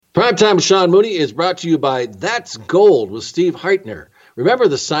Primetime with Sean Mooney is brought to you by That's Gold with Steve Heitner. Remember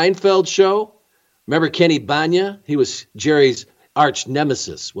the Seinfeld show? Remember Kenny Banya? He was Jerry's arch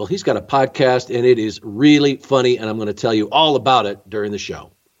nemesis. Well, he's got a podcast, and it is really funny, and I'm going to tell you all about it during the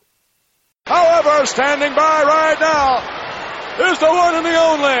show. However, standing by right now is the one and the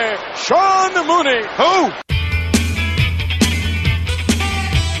only Sean Mooney.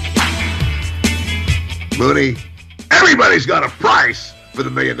 Who? Mooney, everybody's got a price for the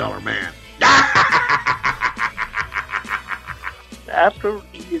 $1 Million Man. After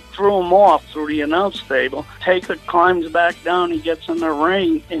you threw him off through the announce table, Taker climbs back down, he gets in the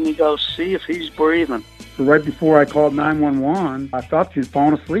ring, and he goes, see if he's breathing. So right before I called 911, I thought she was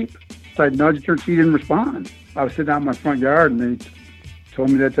falling asleep. So I nudged her, she didn't respond. I was sitting out in my front yard, and they told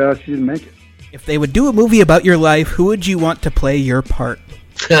me that she didn't make it. If they would do a movie about your life, who would you want to play your part?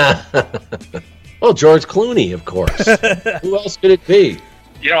 Well, George Clooney, of course. Who else could it be?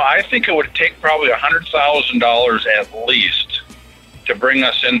 You know, I think it would take probably $100,000 at least to bring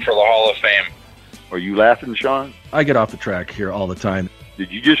us in for the Hall of Fame. Are you laughing, Sean? I get off the track here all the time. Did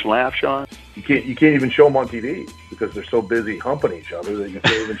you just laugh, Sean? You can't even show them on TV because they're so busy humping each other that you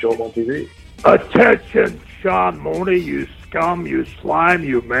can't even show them on TV. Attention, Sean Mooney, you scum, you slime,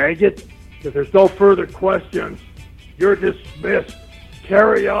 you maggot. If there's no further questions, you're dismissed.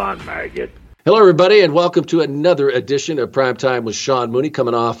 Carry on, maggot. Hello, everybody, and welcome to another edition of Primetime with Sean Mooney,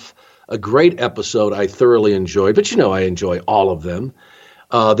 coming off a great episode I thoroughly enjoyed, but you know I enjoy all of them.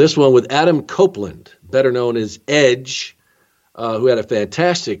 This one with Adam Copeland, better known as Edge, who had a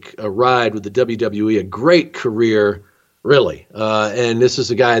fantastic ride with the WWE, a great career, really. And this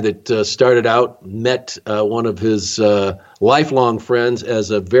is a guy that started out, met one of his lifelong friends as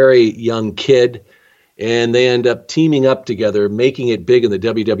a very young kid, and they end up teaming up together, making it big in the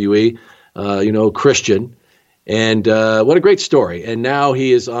WWE. Christian, and what a great story. And now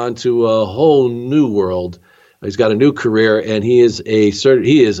he is on to a whole new world. He's got a new career, and he is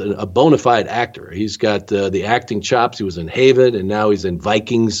a bona fide actor. He's got the acting chops. He was in Haven, and now he's in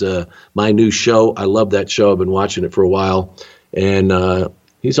Vikings, my new show. I love that show. I've been watching it for a while, and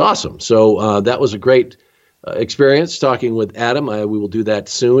he's awesome. So that was a great experience talking with Adam. We will do that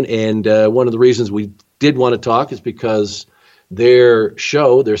soon. And one of the reasons we did want to talk is because their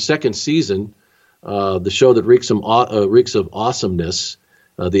show, their second season, the show that reeks of awesomeness,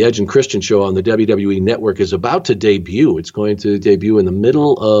 the Edge and Christian show on the WWE Network, is about to debut. It's going to debut in the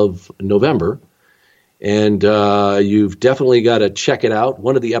middle of November, and you've definitely got to check it out.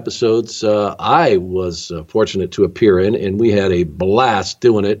 One of the episodes I was fortunate to appear in, and we had a blast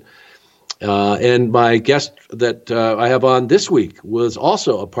doing it. And my guest that I have on this week was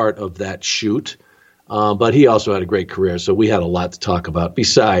also a part of that shoot. But he also had a great career, so we had a lot to talk about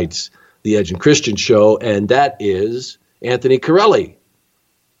besides the Edge and Christian show, and that is Anthony Corelli.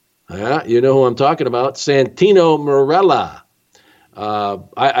 You know who I'm talking about, Santino Marella.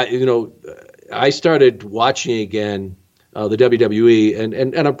 I started watching again the WWE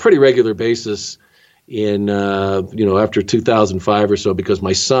and on a pretty regular basis in after 2005 or so, because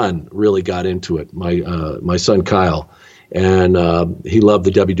my son really got into it. My son Kyle. And he loved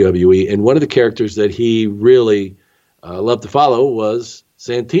the WWE. And one of the characters that he really loved to follow was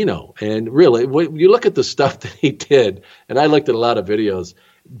Santino. And really, when you look at the stuff that he did, and I looked at a lot of videos,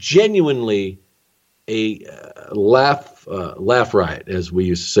 genuinely a laugh riot, as we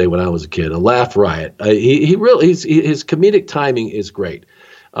used to say when I was a kid, a laugh riot. His comedic timing is great.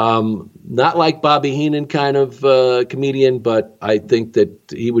 Not like Bobby Heenan kind of comedian, but I think that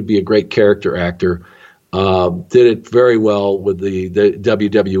he would be a great character actor. Did it very well with the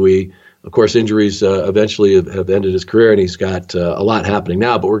WWE. Of course, injuries eventually have ended his career, and he's got a lot happening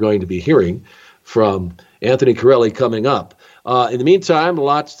now, but we're going to be hearing from Anthony Corelli coming up. In the meantime,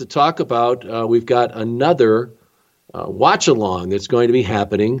 lots to talk about. We've got another watch-along that's going to be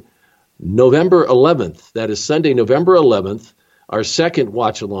happening November 11th. That is Sunday, November 11th, our second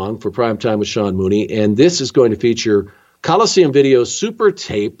watch-along for Primetime with Sean Mooney, and this is going to feature Coliseum Video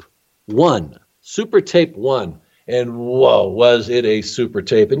SuperTape 1. SuperTape 1, and whoa, was it a super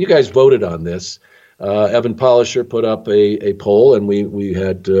tape. And you guys voted on this. Evan Polisher put up a poll, and we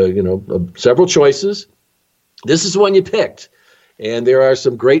had several choices. This is the one you picked, and there are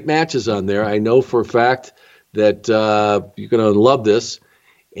some great matches on there. I know for a fact that you're going to love this,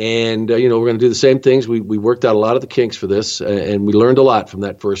 and we're going to do the same things. We worked out a lot of the kinks for this, and we learned a lot from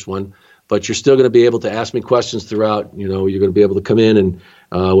that first one. But you're still going to be able to ask me questions throughout. You're going to be able to come in, and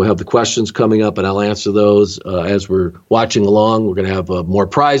we'll have the questions coming up, and I'll answer those as we're watching along. We're going to have more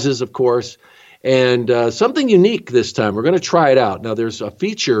prizes, of course, and something unique this time. We're going to try it out. Now, there's a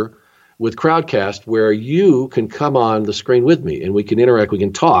feature with Crowdcast where you can come on the screen with me and we can interact, we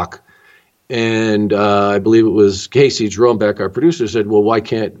can talk. And I believe it was Casey Dronebeck, our producer, said, well, why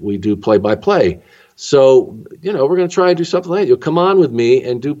can't we do play-by-play? So, we're going to try and do something like that. You'll come on with me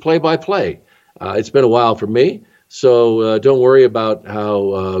and do play-by-play. It's been a while for me, so don't worry about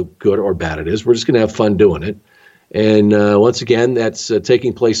how good or bad it is. We're just going to have fun doing it. And once again, that's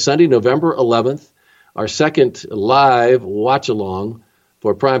taking place Sunday, November 11th, our second live watch-along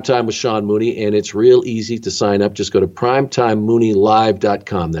for Primetime with Sean Mooney, and it's real easy to sign up. Just go to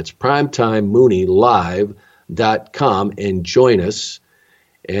PrimetimeMooneyLive.com. That's PrimetimeMooneyLive.com and join us.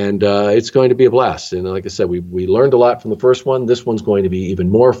 And it's going to be a blast. And like I said, we learned a lot from the first one. This one's going to be even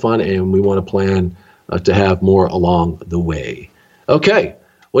more fun, and we want to plan to have more along the way. Okay,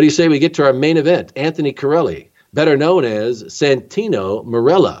 what do you say we get to our main event? Anthony Corelli, better known as Santino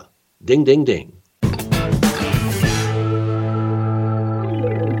Marella. Ding, ding, ding.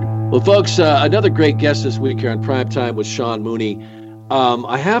 Well, folks, another great guest this week here on Primetime with Sean Mooney.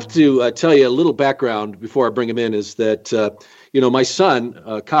 I have to tell you a little background before I bring him in is that, my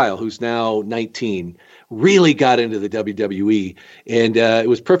son, Kyle, who's now 19, really got into the WWE. And it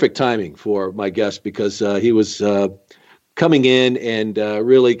was perfect timing for my guest because he was coming in and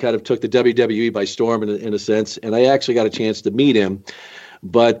really kind of took the WWE by storm in a sense. And I actually got a chance to meet him.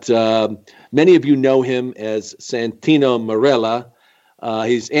 But many of you know him as Santino Marella.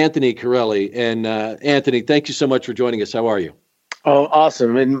 He's Anthony Corelli. And Anthony, thank you so much for joining us. How are you? Oh,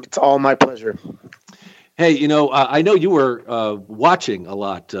 awesome. And it's all my pleasure. Hey, I know you were watching a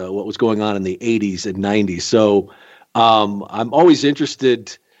lot what was going on in the 80s and 90s. So I'm always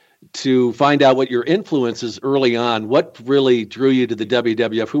interested to find out what your influences early on. What really drew you to the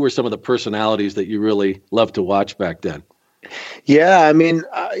WWF? Who were some of the personalities that you really loved to watch back then? Yeah, I mean,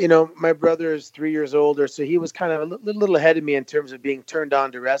 my brother is 3 years older, so he was kind of a little ahead of me in terms of being turned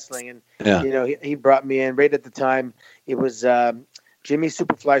on to wrestling. And, he brought me in right at the time. It was Jimmy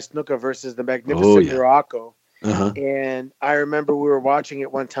Superfly Snuka versus the Magnificent Morocco. Uh-huh. And I remember we were watching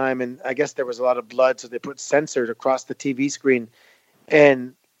it one time, and I guess there was a lot of blood, so they put censored across the TV screen.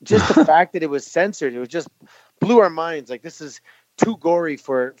 And just the fact that it was censored, it just blew our minds. Like, this is too gory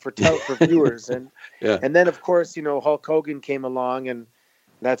for viewers. And and then, of course, Hulk Hogan came along, and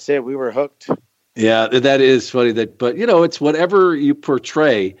that's it. We were hooked. Yeah, that is funny. But it's whatever you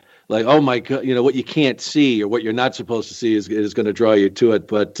portray. Like, oh my God, what you can't see or what you're not supposed to see is going to draw you to it.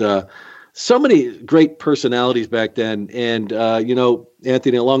 But so many great personalities back then. And,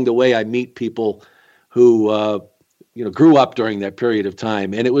 Anthony, along the way, I meet people who, grew up during that period of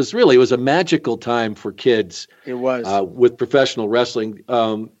time. And it was a magical time for kids. It was. With professional wrestling,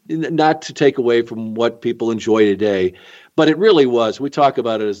 not to take away from what people enjoy today, but it really was. We talk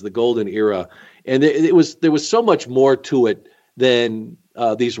about it as the golden era. And there was so much more to it than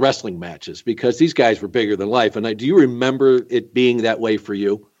these wrestling matches, because these guys were bigger than life. And do you remember it being that way for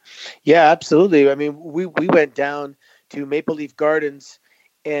you? Yeah, absolutely. I mean, we went down to Maple Leaf Gardens,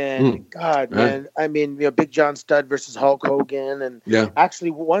 and man, I mean, Big John Studd versus Hulk Hogan. And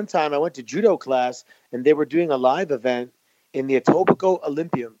actually, one time I went to judo class, and they were doing a live event in the Etobicoke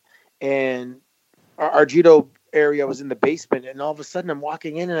Olympium, and our judo area was in the basement. And all of a sudden, I'm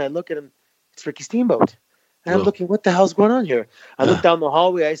walking in, and I look at him. It's Ricky Steamboat. And I'm looking, what the hell's going on here? I look down the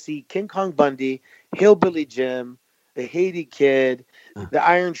hallway. I see King Kong Bundy, Hillbilly Jim, the Haiti Kid, the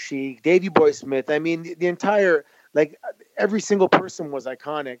Iron Sheik, Davey Boy Smith. I mean, the entire, every single person was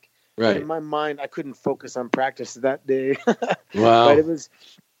iconic. Right. In my mind, I couldn't focus on practice that day. Wow. But it was,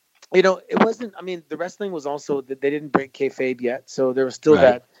 it wasn't, I mean, the wrestling was also, they didn't break kayfabe yet. So there was still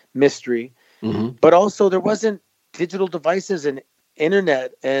that mystery. Mm-hmm. But also there wasn't digital devices and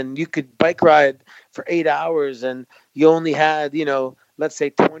internet, and you could bike ride for 8 hours, and you only had, let's say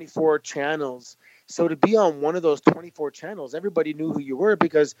 24 channels. So to be on one of those 24 channels, everybody knew who you were,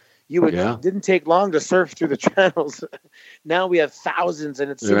 because didn't take long to surf through the channels. Now we have thousands,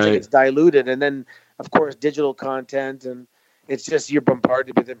 and it seems like it's diluted. And then, of course, digital content, and it's just you're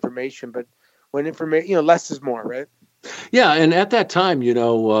bombarded with information. But when information, less is more, right? Yeah, and at that time,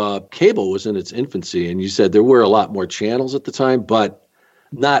 cable was in its infancy, and you said there were a lot more channels at the time, but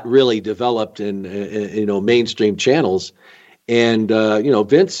not really developed in mainstream channels. And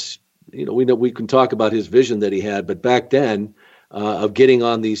Vince, we can talk about his vision that he had, but back then, of getting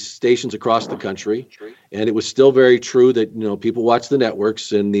on these stations across the country, and it was still very true that people watch the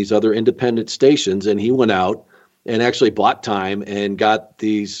networks and these other independent stations, and he went out and actually bought time and got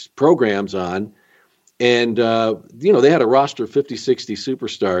these programs on. And, they had a roster of 50, 60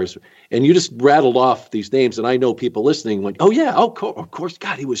 superstars, and you just rattled off these names. And I know people listening went, oh, yeah, of course,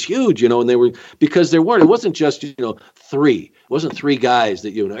 God, he was huge, and they were, because it wasn't just, three. It wasn't three guys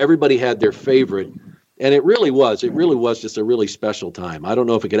that, everybody had their favorite. And it really was just a really special time. I don't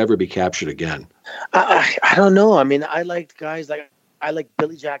know if it could ever be captured again. I don't know. I mean, I liked guys I like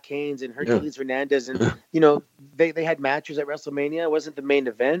Billy Jack Haynes and Hercules Hernandez, and they had matches at WrestleMania. It wasn't the main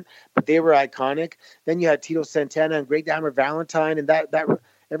event, but they were iconic. Then you had Tito Santana and Great Hammer Valentine, and that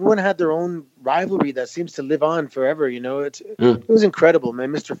everyone had their own rivalry that seems to live on forever. It was incredible,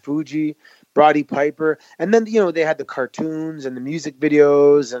 man. Mr. Fuji, Roddy Piper, and then they had the cartoons and the music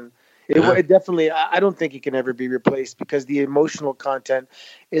videos, and it definitely. I don't think it can ever be replaced because the emotional content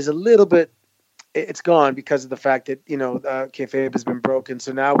is a little bit. It's gone because of the fact that kayfabe has been broken.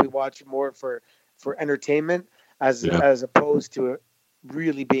 So now we watch more for entertainment as opposed to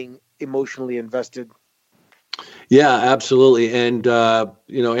really being emotionally invested. Yeah, absolutely. And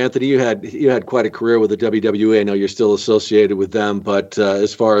Anthony, you had quite a career with the WWE. I know you're still associated with them, but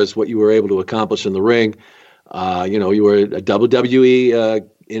as far as what you were able to accomplish in the ring, you were a WWE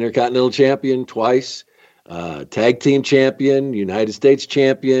Intercontinental Champion twice. Tag team champion, United States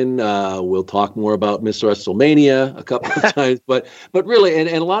champion. We'll talk more about Miss WrestleMania a couple of times, but really, and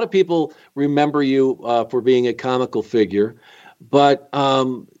a lot of people remember you for being a comical figure. But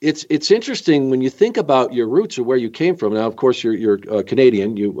it's interesting when you think about your roots or where you came from. Now, of course, you're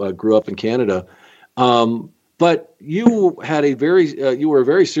Canadian. You grew up in Canada, but you had you were a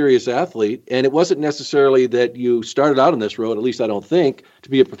very serious athlete, and it wasn't necessarily that you started out on this road. At least I don't think to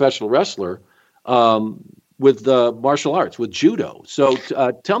be a professional wrestler. With martial arts, with judo. So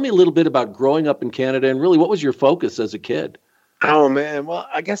tell me a little bit about growing up in Canada and really what was your focus as a kid? Oh, man. Well,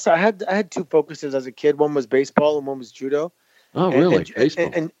 I guess I had two focuses as a kid. One was baseball and one was judo. Oh, really?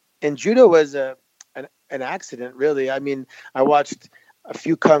 Baseball. And judo was an accident, really. I mean, I watched a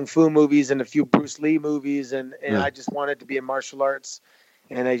few Kung Fu movies and a few Bruce Lee movies, and I just wanted to be in martial arts.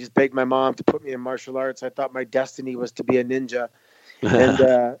 And I just begged my mom to put me in martial arts. I thought my destiny was to be a ninja.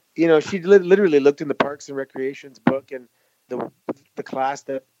 And, she literally looked in the Parks and Recreations book, and the class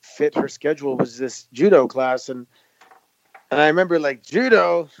that fit her schedule was this judo class. And I remember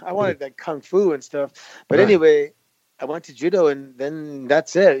judo, I wanted Kung Fu and stuff. But anyway, I went to judo, and then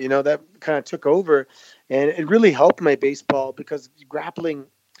that's it. That kind of took over, and it really helped my baseball because grappling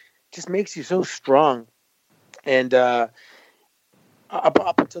just makes you so strong. And,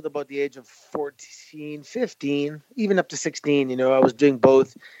 up until about the age of 14, 15, even up to 16, I was doing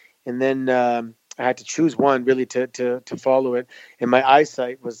both. And then I had to choose one really to follow it. And my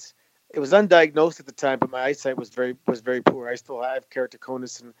eyesight it was undiagnosed at the time, but my eyesight was very poor. I still have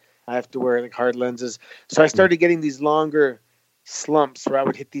keratoconus and I have to wear hard lenses. So I started getting these longer slumps where I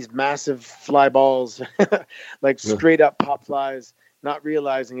would hit these massive fly balls, straight up pop flies, not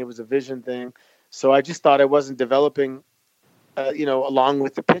realizing it was a vision thing. So I just thought I wasn't developing along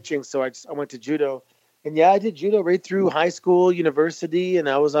with the pitching. So I went to judo, and I did judo right through high school, university, and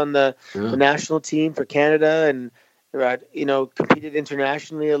I was on the national team for Canada, and competed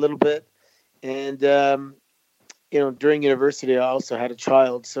internationally a little bit. And during university, I also had a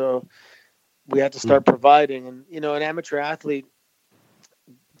child, so we had to start providing. And an amateur athlete,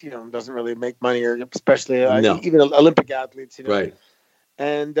 doesn't really make money, or especially even Olympic athletes, right.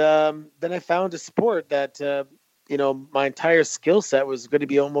 And then I found a sport that. My entire skill set was going to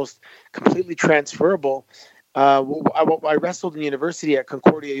be almost completely transferable. I wrestled in university at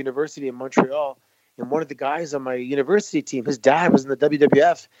Concordia University in Montreal, and one of the guys on my university team, his dad was in the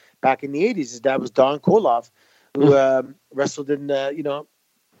WWF back in the 80s. His dad was Don Koloff, who wrestled in,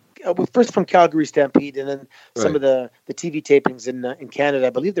 first from Calgary Stampede, and then some of the TV tapings in Canada. I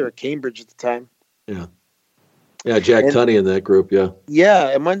believe they were Cambridge at the time. Yeah. Yeah, Jack Tunney in that group, yeah. Yeah,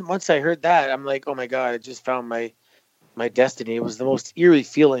 and once I heard that, I'm like, oh my God, I just found my destiny. It was the most eerie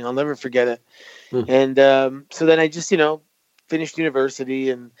feeling. I'll never forget it. And so then I just, finished university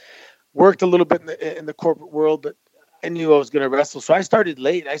and worked a little bit in the corporate world, but I knew I was going to wrestle. So I started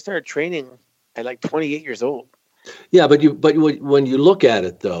late. I started training at 28 years old. Yeah, but when you look at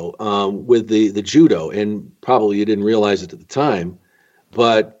it, though, with the judo, and probably you didn't realize it at the time,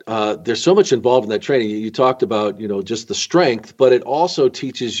 but there's so much involved in that training. You talked about, just the strength, but it also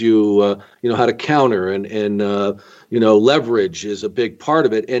teaches you, how to counter and leverage is a big part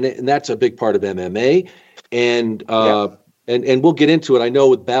of it. And that's a big part of MMA. And we'll get into it. I know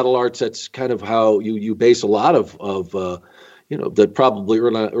with BattlArts, that's kind of how you base a lot of that probably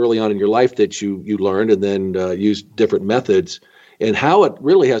early on in your life that you learned and then used different methods, and how it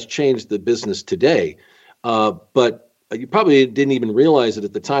really has changed the business today. But you probably didn't even realize it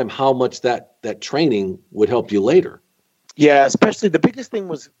at the time how much that training would help you later. Yeah, especially the biggest thing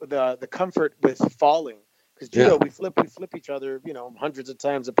was the comfort with falling, because judo we flip each other, hundreds of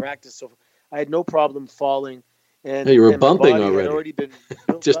times in practice. So I had no problem falling. And you were bumping already. Had already been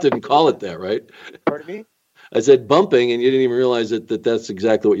just didn't call it that, right? Pardon me? I said bumping, and you didn't even realize that's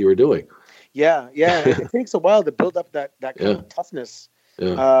exactly what you were doing. Yeah. It takes a while to build up that kind of toughness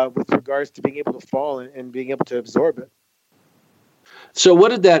with regards to being able to fall and being able to absorb it. So what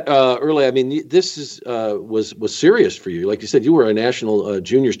did that early? I mean, this was serious for you. Like you said, you were a national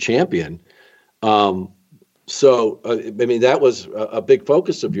juniors champion. So I mean, that was a big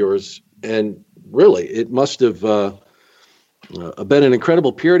focus of yours, and really, it must have been an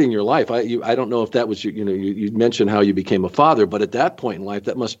incredible period in your life. I don't know if that was you mentioned how you became a father, but at that point in life,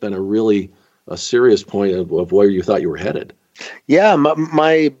 that must have been a serious point of where you thought you were headed. Yeah,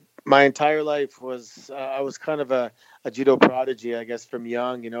 my entire life was I was kind of a judo prodigy, I guess, from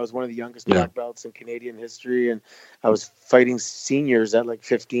young. I was one of the youngest black belts in Canadian history, and I was fighting seniors at like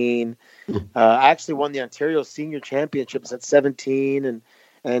 15. I actually won the Ontario Senior Championships at 17,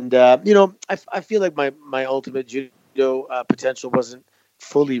 and I feel like my ultimate judo potential wasn't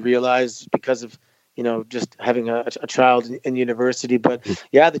fully realized because of just having a child in university. But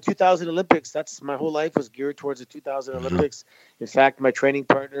the 2000 Olympics, that's my whole life was geared towards the 2000 Olympics. In fact, my training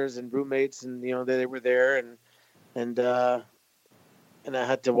partners and roommates, and they were there, and I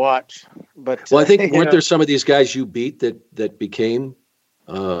had to watch. But I think weren't there some of these guys you beat that became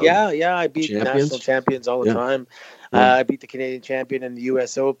I beat champions? National champions all the time. I beat the Canadian champion in the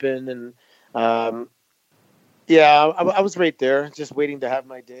U.S. Open, and I was right there, just waiting to have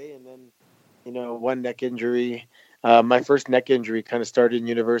my day. And then one neck injury. My first neck injury kind of started in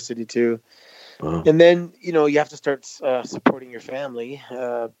university too. Wow. And then, you have to start supporting your family.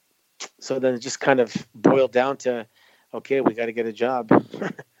 So then it just kind of boiled down to, okay, we got to get a job.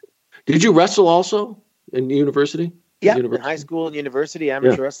 Did you wrestle also in university? Yeah, in high school and university,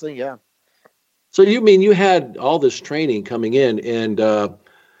 amateur wrestling, yeah. So you had all this training coming in, and,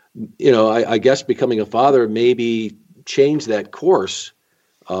 I guess becoming a father maybe changed that course.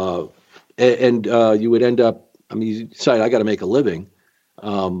 And you would end up, you decided I got to make a living.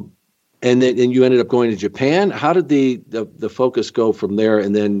 And you ended up going to Japan. How did the focus go from there,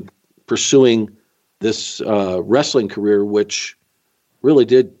 and then pursuing this wrestling career, which really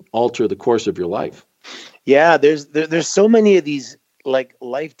did alter the course of your life? Yeah, there's so many of these like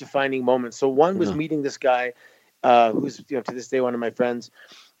life-defining moments. So one was meeting this guy who's to this day one of my friends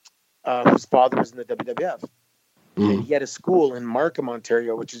whose father was in the WWF. And he had a school in Markham,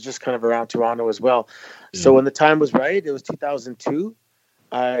 Ontario, which is just kind of around Toronto as well. So when the time was right, it was 2002.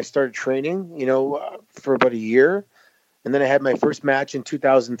 I started training, for about a year. And then I had my first match in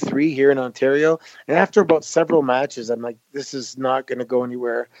 2003 here in Ontario. And after about several matches, I'm like, this is not going to go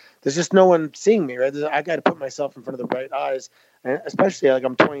anywhere. There's just no one seeing me, right? I got to put myself in front of the right eyes. And especially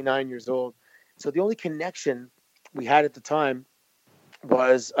I'm 29 years old. So the only connection we had at the time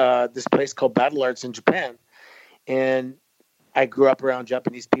was this place called BattlArts in Japan. And I grew up around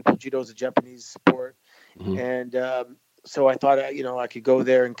Japanese people. Judo is a Japanese sport. And so I thought, I could go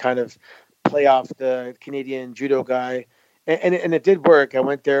there and kind of play off the Canadian judo guy. And it did work. I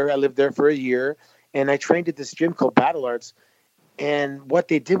went there. I lived there for a year. And I trained at this gym called BattlArts. And what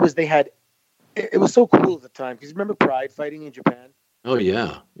they did was it was so cool at the time. Because remember Pride fighting in Japan? Oh,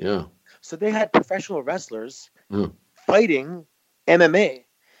 yeah. Yeah. So they had professional wrestlers fighting MMA.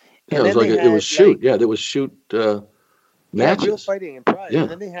 Yeah, it was shoot. There was shoot matches. Real fighting and Pride. Yeah. And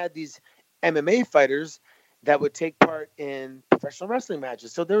then they had these MMA fighters that would take part in professional wrestling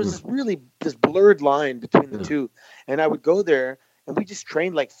matches. So there was this blurred line between the two. And I would go there and we just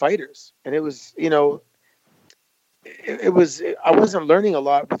trained like fighters. And it was, I wasn't learning a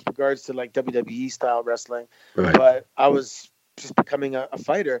lot with regards to like WWE style wrestling, but I was just becoming a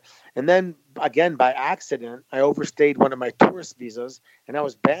fighter. And then again, by accident, I overstayed one of my tourist visas and I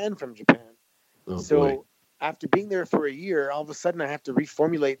was banned from Japan. After being there for a year, all of a sudden I have to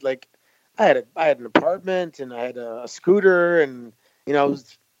reformulate. Like I had an apartment and I had a scooter, and I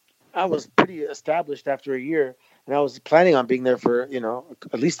was pretty established after a year, and I was planning on being there for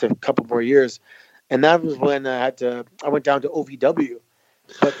at least a couple more years. And that was when I went down to OVW.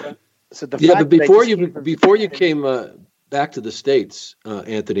 But before you came back to the States,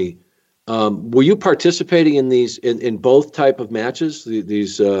 Anthony, were you participating in these in both type of matches,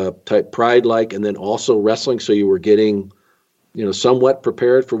 these type Pride like, and then also wrestling? So you were getting, somewhat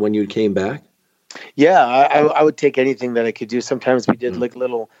prepared for when you came back. Yeah, I would take anything that I could do. Sometimes we did like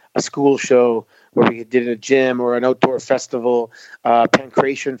a school show where we did in a gym or an outdoor festival,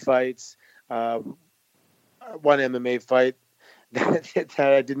 pancration fights. one MMA fight that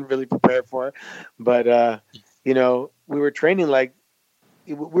I didn't really prepare for, but we were training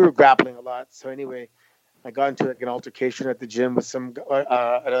we were grappling a lot. So anyway, I got into an altercation at the gym with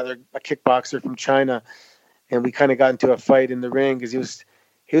a kickboxer from China, and we kind of got into a fight in the ring because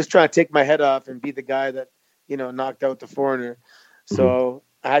he was trying to take my head off and be the guy that knocked out the foreigner. So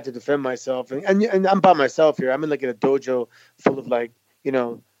I had to defend myself, and I'm by myself here. I'm in a dojo full of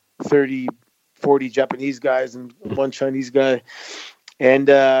 30, 40 Japanese guys and one Chinese guy, and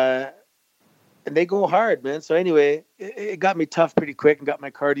they go hard, man. So anyway, it got me tough pretty quick and got my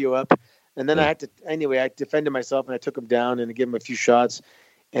cardio up, and then I defended myself and I took them down and I gave them a few shots,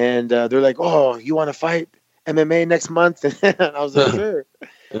 and they're like, "Oh, you want to fight MMA next month?" And I was like, "Sure."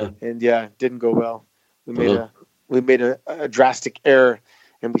 And didn't go well. We made a drastic error,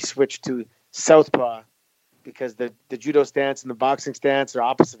 and we switched to southpaw because the judo stance and the boxing stance are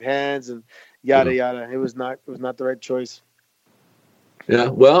opposite hands and yada yada. It was not the right choice. Yeah,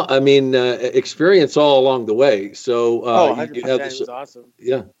 well, I mean, experience all along the way. So, 100%, it was awesome.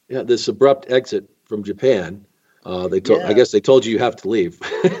 Yeah, this abrupt exit from Japan. I guess they told you have to leave.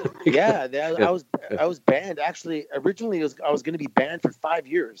 I was banned. Actually, originally I was going to be banned for 5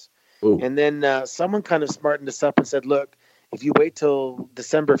 years. Ooh. And then someone kind of smartened us up and said, look, if you wait till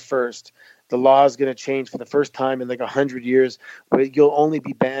December 1st, the law is going to change for the first time in 100 years, but you'll only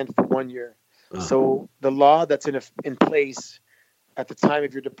be banned for 1 year. Uh-huh. So the law that's in place at the time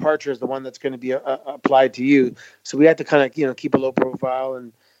of your departure is the one that's going to be applied to you. So we had to kind of keep a low profile,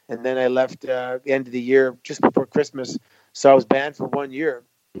 and then I left the end of the year just before Christmas. So I was banned for 1 year.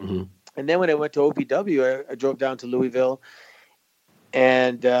 Mm-hmm. And then when I went to OVW, I drove down to Louisville.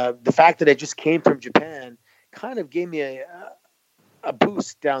 And the fact that I just came from Japan kind of gave me a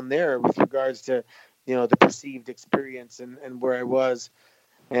boost down there with regards to, the perceived experience and where I was.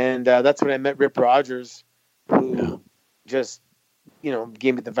 And that's when I met Rip Rogers, who just,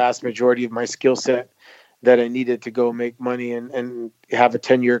 gave me the vast majority of my skill set that I needed to go make money and have a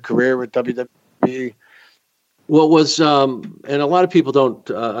 10-year career with WWE. What was, and a lot of people don't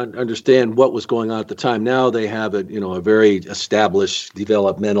understand what was going on at the time. Now they have a very established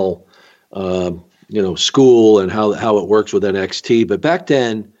developmental, school and how it works with NXT. But back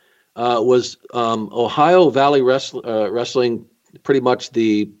then, was Ohio Valley Wrestling pretty much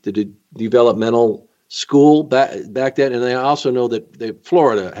the developmental school back then? And I also know that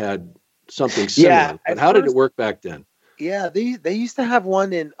Florida had something similar. Yeah, but how did it work back then? Yeah, they used to have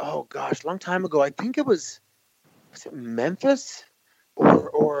one in a long time ago. I think it was it Memphis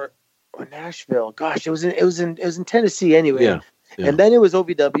or Nashville? Gosh, it was in Tennessee anyway. Yeah. And then it was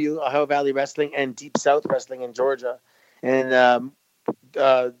OVW, Ohio Valley Wrestling, and Deep South Wrestling in Georgia. And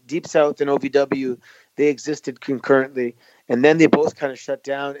Deep South and OVW, they existed concurrently. And then they both kind of shut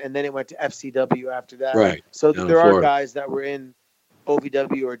down, and then it went to FCW after that. Right. So there are guys that were in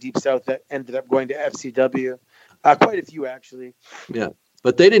OVW or Deep South that ended up going to FCW. Quite a few, actually. Yeah.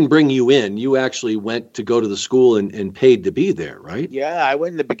 But they didn't bring you in. You actually went to go to the school and paid to be there, right? Yeah, I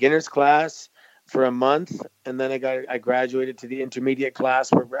went in the beginner's class for a month, and then I graduated to the intermediate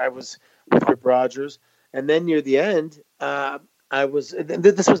class where I was with Rip Rogers. And then near the end,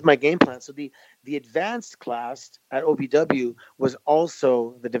 this was my game plan. So the advanced class at OVW was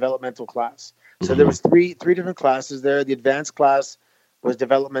also the developmental class. So there was three different classes there. The advanced class was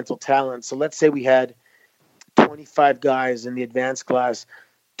developmental talent. So let's say we had 25 guys in the advanced class,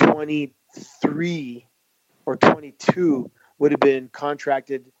 23 or 22 would have been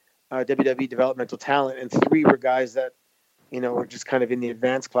contracted WWE developmental talent, and 3 were guys that, were just kind of in the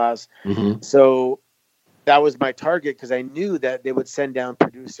advanced class. Mm-hmm. So that was my target because I knew that they would send down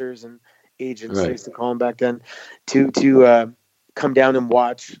producers and agents, I used to call them back then, to come down and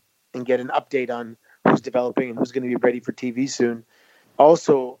watch and get an update on who's developing and who's going to be ready for TV soon.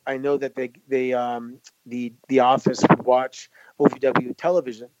 Also, I know that the office would watch OVW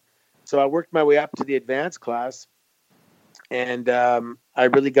television. So I worked my way up to the advanced class, and I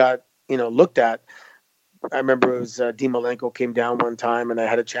really got, looked at. I remember it was Dean Malenko came down one time, and I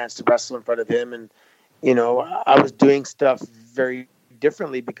had a chance to wrestle in front of him. And, I was doing stuff very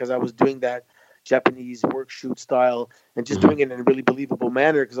differently because I was doing that Japanese work shoot style and just doing it in a really believable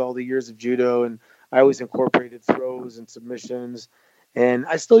manner because all the years of judo, and I always incorporated throws and submissions. And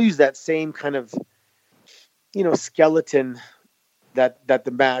I still use that same kind of, skeleton that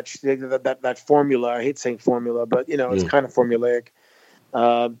the match, that formula. I hate saying formula, but, it's kind of formulaic.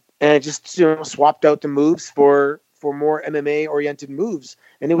 And I just, swapped out the moves for more MMA-oriented moves.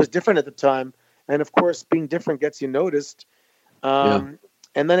 And it was different at the time. And, of course, being different gets you noticed. And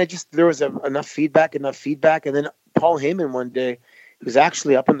then there was enough feedback. And then Paul Heyman one day, who's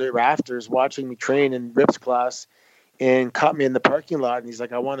actually up in the rafters watching me train in Rip's class, and caught me in the parking lot. And he's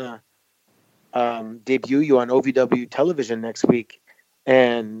like, I want to debut you on OVW television next week.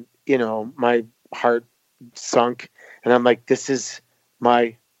 And, my heart sunk. And I'm like, this is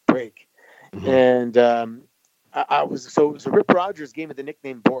my break. Mm-hmm. And so Rip Rogers gave me the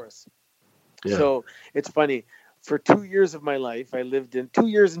nickname Boris. Yeah. So it's funny. For 2 years of my life, 2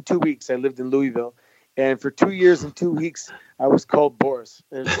 years and 2 weeks, I lived in Louisville. And for 2 years and 2 weeks, I was called Boris.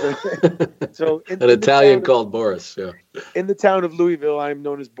 So an Italian called Boris. Yeah. In the town of Louisville, I'm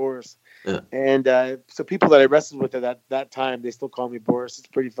known as Boris. Yeah. And so people that I wrestled with at that time, they still call me Boris. It's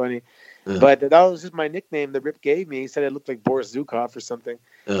pretty funny. Yeah. But that was just my nickname that Rip gave me. He said I looked like Boris Zukov or something.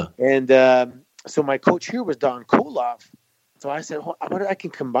 Yeah. And so my coach here was Don Koloff. So I said, I wonder if I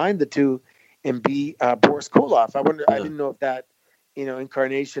can combine the two and be Boris Koloff. I didn't know if that,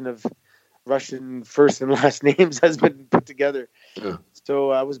 incarnation of Russian first and last names has been put together. Yeah.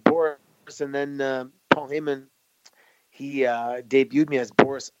 So I was Boris, and then Paul Heyman, he debuted me as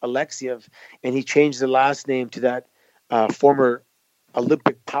Boris Alexiev, and he changed the last name to that former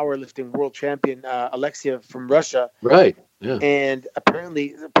Olympic powerlifting world champion Alexiev from Russia. Right. Yeah. And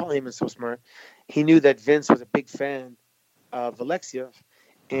apparently, Paul Heyman's so smart. He knew that Vince was a big fan of Alexiev,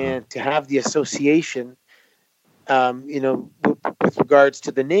 and to have the association, with regards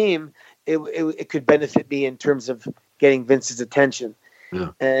to the name, it could benefit me in terms of getting Vince's attention.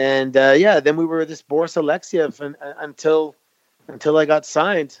 Yeah. And then we were this Boris Alexiev until I got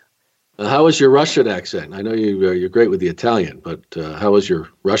signed. How was your Russian accent? I know you're great with the Italian, but how was your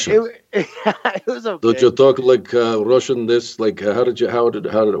Russian? It was okay. Did you talk like Russian? How did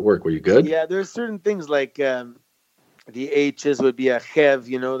it work? Were you good? Yeah, there's certain things like the H's would be a hev,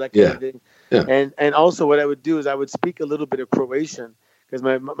 that kind of thing. Yeah. And also what I would do is I would speak a little bit of Croatian, because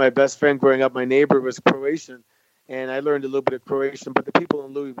my best friend growing up, my neighbor, was Croatian. And I learned a little bit of Croatian, but the people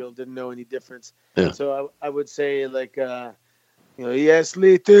in Louisville didn't know any difference. Yeah. So I would say like,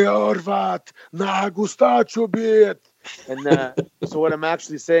 Jesli te orvat na gustachu bit. And so what I'm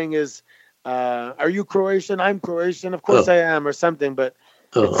actually saying is, are you Croatian? I'm Croatian. Of course I am, or something. But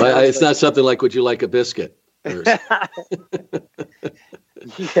it's not something like, would you like a biscuit? Yeah.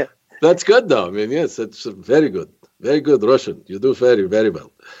 That's good, though. I mean, yes, it's very good. Very good Russian. You do very, very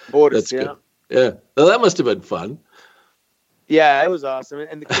well. Boris, that's good. Yeah. Well, that must have been fun. Yeah, it was awesome.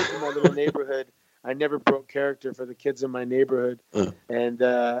 And the kids in my little neighborhood, I never broke character for the kids in my neighborhood. And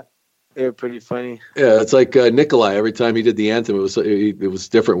they were pretty funny. Yeah, it's like Nikolai. Every time he did the anthem, it was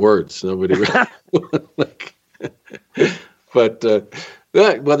different words. Nobody But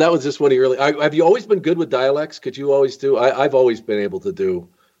well, that was just one of your early. Have you always been good with dialects? Could you always do? I've always been able to do.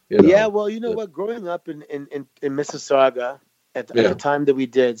 Yeah, well, what? Growing up in Mississauga at the time that we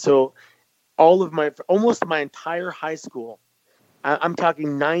did, so almost my entire high school, I'm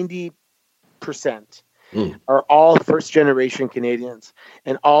talking 90%, are all first generation Canadians,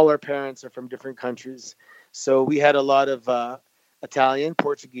 and all our parents are from different countries. So we had a lot of Italian,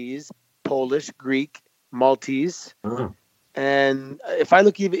 Portuguese, Polish, Greek, Maltese. And if I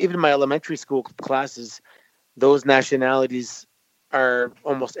look even in my elementary school classes, those nationalities are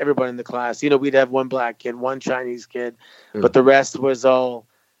almost everyone in the class. We'd have one black kid, one Chinese kid, but the rest was all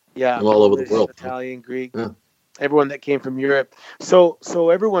all over the world. Italian, Greek, everyone that came from Europe. So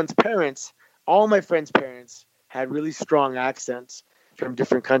everyone's parents, all my friends' parents, had really strong accents from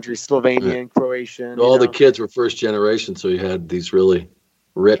different countries, Slovenian, Croatian. All the kids were first generation, so you had these really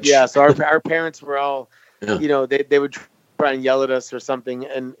rich. Yeah, so our parents were all, they would try and yell at us or something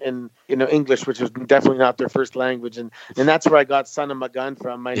in English, which was definitely not their first language, and that's where I got son of my gun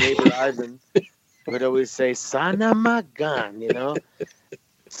from. My neighbor Ivan would always say son of my gun,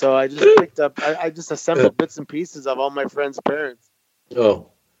 So I just picked up, I just assembled bits and pieces of all my friends' parents.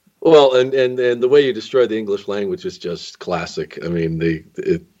 Oh, well, and the way you destroy the English language is just classic. I mean,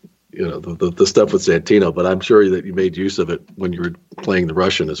 the stuff with Santino, but I'm sure that you made use of it when you were playing the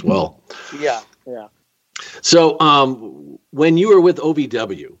Russian as well. Yeah. So when you were with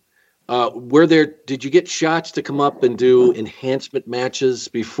OVW, did you get shots to come up and do enhancement matches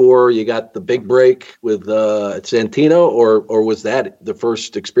before you got the big break with Santino, or was that the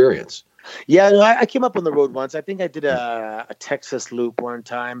first experience? Yeah, no, I came up on the road once. I think I did a Texas loop one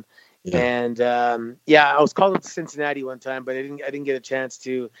time, and I was called up to Cincinnati one time, but I didn't get a chance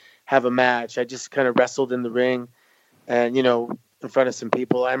to have a match. I just kind of wrestled in the ring, and in front of some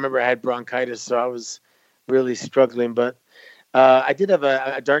people. I remember I had bronchitis, so I was really struggling, but I did have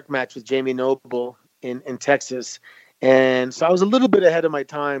a dark match with Jamie Noble in Texas, and so I was a little bit ahead of my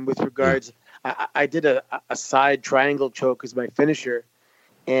time with regards. I did a side triangle choke as my finisher,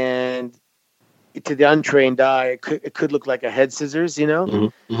 and to the untrained eye, it could look like a head scissors, you know?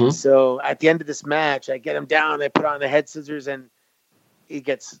 Mm-hmm. Mm-hmm. So at the end of this match, I get him down, I put on the head scissors, and he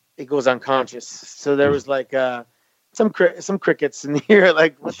goes unconscious. So there was like some crickets in here,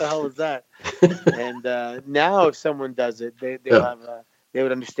 like, what the hell was that? And now if someone does it, they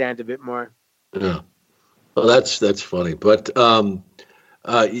would understand a bit more. Yeah. Well, that's funny. But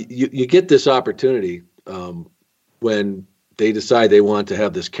you get this opportunity when they decide they want to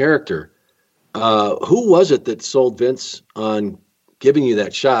have this character. Who was it that sold Vince on giving you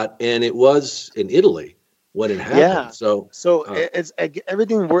that shot? And it was in Italy when it happened. Yeah. So it's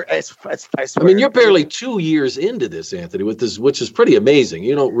everything. I swear. I mean, you're barely 2 years into this, Anthony, with this, which is pretty amazing.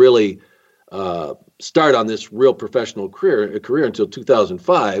 You don't really start on this real professional career until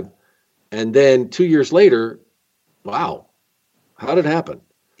 2005, and then 2 years later, wow, how did it happen?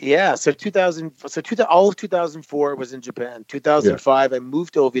 Yeah, so all of 2004 was in Japan. 2005, I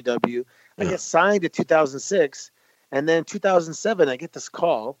moved to OVW. I get signed in 2006, and then 2007, I get this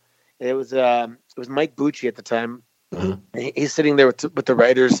call. It was Mike Bucci at the time. Mm-hmm. He's sitting there with the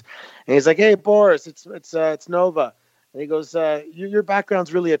writers, and he's like, "Hey, Boris, it's Nova," and he goes, "Your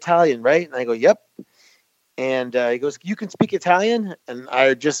background's really Italian, right?" And I go, "Yep." And he goes, "You can speak Italian?" And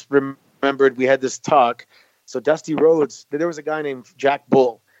I just remembered we had this talk. So Dusty Rhodes, there was a guy named Jack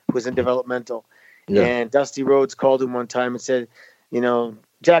Bull who was in developmental, and Dusty Rhodes called him one time and said,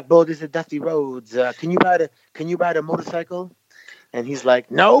 "Jack Bull, this is Dusty Rhodes. Can you ride a motorcycle?" And he's like,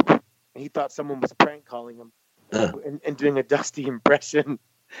 "Nope." And he thought someone was prank calling him and doing a Dusty impression.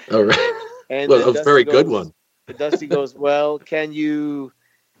 All right. And well, that was a very good one. Dusty goes, "Well, can you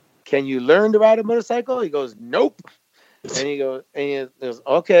learn to ride a motorcycle?" He goes, "Nope." And he goes,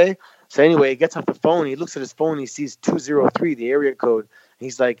 "Okay." So anyway, he gets off the phone. He looks at his phone. He sees 203, the area code. And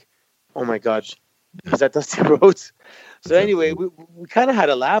he's like, "Oh my gosh, is that Dusty Rhodes?" So anyway, we kind of had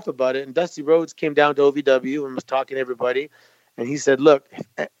a laugh about it. And Dusty Rhodes came down to OVW and was talking to everybody. And he said, "Look,"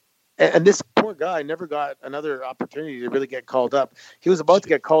 and this poor guy never got another opportunity to really get called up. He was about to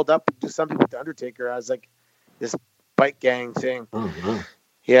get called up to do something with the Undertaker as like this bike gang thing. Oh, wow.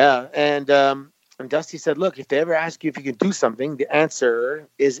 Yeah, and Dusty said, "Look, if they ever ask you if you can do something, the answer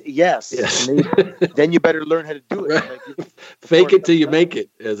is yes. And then you better learn how to do it. Right. Like, fake it till you make it,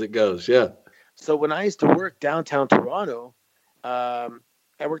 as it goes." Yeah. So when I used to work downtown Toronto, I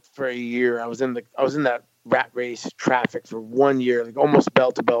worked for a year. I was in that rat race traffic for 1 year, like almost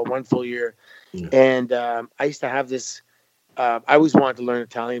bell to bell, 1 full year. Yeah. And I used to have this. I always wanted to learn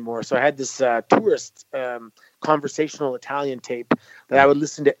Italian more, so I had this tourist conversational Italian tape that I would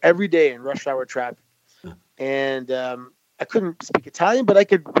listen to every day in rush hour traffic. And I couldn't speak Italian, but I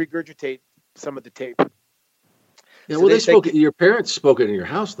could regurgitate some of the tape. Yeah, so well, your parents spoke it in your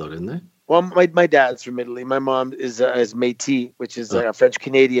house, though, didn't they? Well, my dad's from Italy. My mom is Métis, which is a French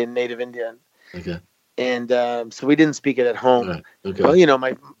Canadian native Indian. Okay. And so we didn't speak it at home. Right. Okay. Well,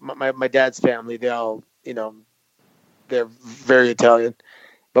 my dad's family, they all, they're very Italian,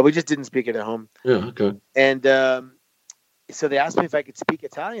 but we just didn't speak it at home. Yeah. Okay. And so they asked me if I could speak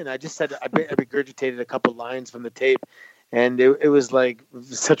Italian. I just said I regurgitated a couple lines from the tape, and it was like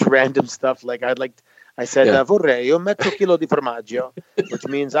such random stuff. Like I said, "Vorrei un mezzo chilo di formaggio," which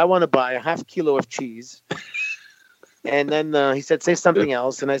means I want to buy a half kilo of cheese. And then he said, "Say something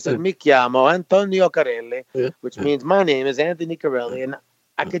else." And I said, "Mi chiamo Antonio Carelli," which means my name is Anthony Carelli. And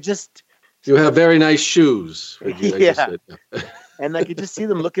I could just... You have very nice shoes. And I could just see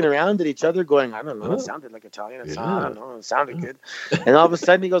them looking around at each other going, "I don't know, it sounded like Italian. I don't know, it sounded good." And all of a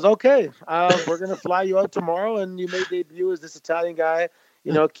sudden he goes, "Okay, we're going to fly you out tomorrow, and you may debut as this Italian guy.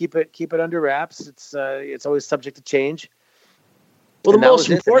 Keep it under wraps. It's always subject to change." Well, the most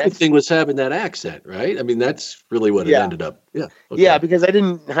important thing was having that accent, right? I mean, that's really what it ended up. Yeah. Okay. Yeah, because I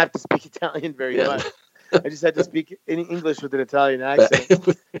didn't have to speak Italian very much. I just had to speak in English with an Italian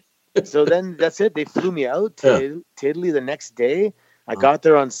accent. So then that's it. They flew me out to Italy the next day. I got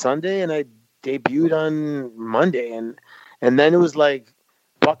there on Sunday, and I debuted on Monday. And then it was like,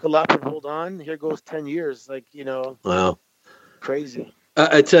 buckle up and hold on. Here goes 10 years. Like, wow, crazy.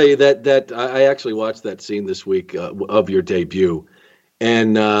 I tell you that I actually watched that scene this week of your debut.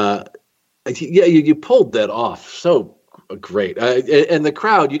 And you pulled that off so great. And the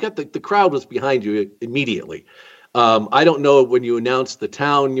crowd, you got the crowd was behind you immediately. I don't know when you announced the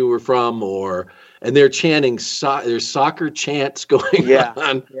town you were from, and they're chanting. There's soccer chants going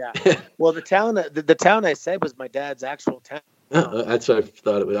on. Yeah. Well, the town I said was my dad's actual town. That's what I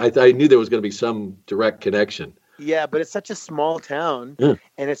thought it was. I knew there was going to be some direct connection. Yeah, but it's such a small town, and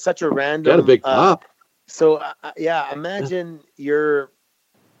it's such a random. Got a big pop. So imagine you're,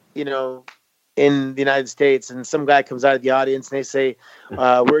 in the United States, and some guy comes out of the audience and they say,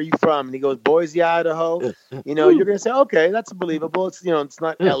 where are you from? And he goes, Boise, Idaho. You know, you're going to say, okay, that's believable. It's, you know, it's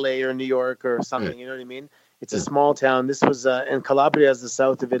not LA or New York or something. You know what I mean? It's a small town. This was in Calabria, as the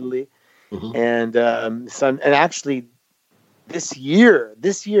south of Italy. And actually this year,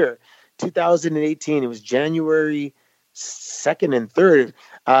 2018, it was January 2nd and 3rd.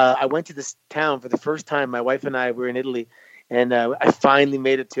 I went to this town for the first time. My wife and I were in Italy, and I finally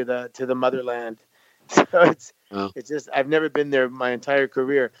made it to the motherland. So it's just, I've never been there my entire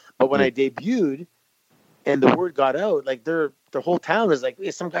career. But when I debuted and the word got out, like their whole town is like,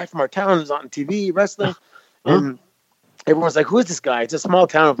 hey, some guy from our town is on TV wrestling. And everyone's like, who is this guy? It's a small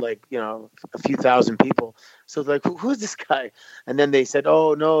town of like, you know, a few thousand people. So they're like, who is this guy? And then they said,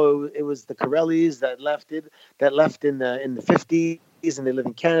 oh no, it was the Corellis that left in the 50s, and they live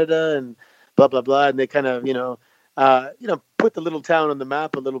in Canada and blah, blah, blah. And they kind of, put the little town on the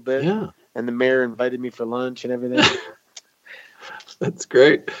map a little bit. Yeah. And the mayor invited me for lunch and everything. That's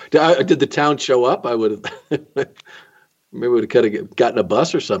great. Did the town show up? I would have, maybe would have kind of gotten a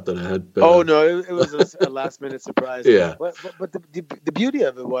bus or something. Oh no, it was a last minute surprise. Yeah. But the beauty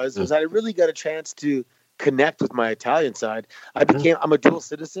of it was I really got a chance to connect with my Italian side. I'm a dual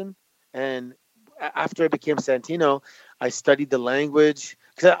citizen, and after I became Santino, I studied the language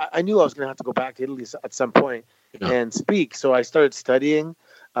because I knew I was going to have to go back to Italy at some point and speak. So I started studying.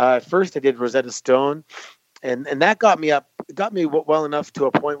 First, I did Rosetta Stone, and that got me well enough to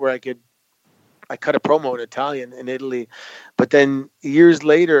a point where I cut a promo in Italian in Italy. But then years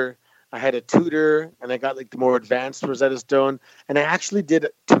later, I had a tutor, and I got like the more advanced Rosetta Stone, and I actually did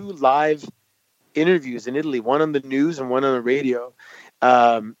 2 live interviews in Italy, one on the news and one on the radio,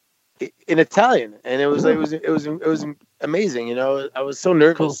 in Italian, and it was amazing. You know, I was so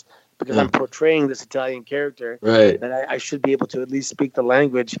nervous because I'm portraying this Italian character, that I should be able to at least speak the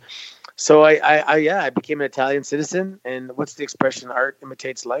language. So I became an Italian citizen, and what's the expression? Art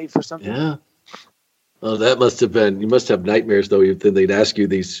imitates life, or something. Yeah. Oh, that must have been. You must have nightmares though. They'd ask you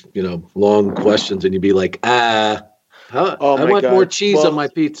these, long questions, and you'd be like, I want more cheese on my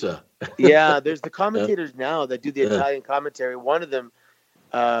pizza. Yeah, there's the commentators now that do the Italian commentary. One of them,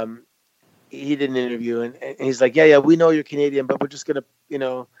 he did an interview, and he's like, yeah, we know you're Canadian, but we're just gonna,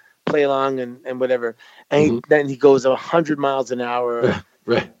 play along and whatever. And then he goes 100 miles an hour,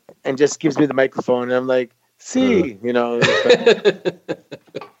 right, and just gives me the microphone, and I'm like, see,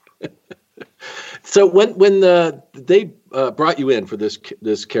 So when they brought you in for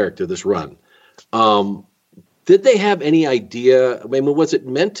this character, this run, did they have any idea? I mean, was it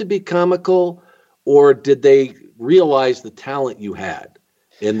meant to be comical, or did they realize the talent you had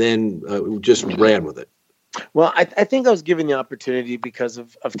and then just ran with it? Well, I think I was given the opportunity because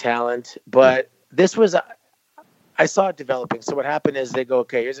of talent, but this was I saw it developing. So what happened is they go,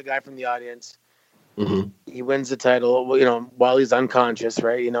 okay, here's a guy from the audience. Mm-hmm. He wins the title, while he's unconscious,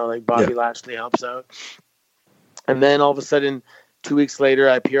 right? Like Bobby Lashley helps out. And then all of a sudden, 2 weeks later,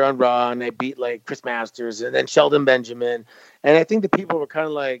 I appear on Raw and I beat like Chris Masters and then Sheldon Benjamin. And I think the people were kind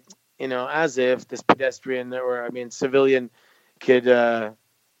of like, as if this pedestrian civilian could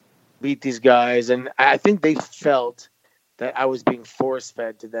beat these guys. And I think they felt that I was being force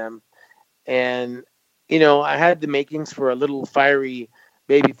fed to them. And, I had the makings for a little fiery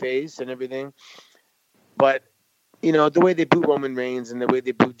baby face and everything. But, the way they boo Roman Reigns and the way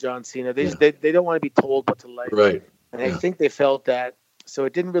they boo John Cena, they don't want to be told what to like. Right. And I think they felt that. So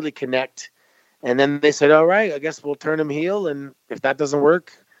it didn't really connect. And then they said, all right, I guess we'll turn him heel. And if that doesn't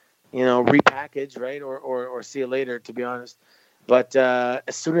work, repackage, right? Or see you later, to be honest. But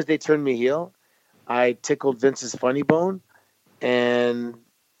as soon as they turned me heel, I tickled Vince's funny bone. And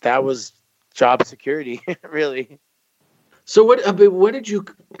that was job security, really. So what did you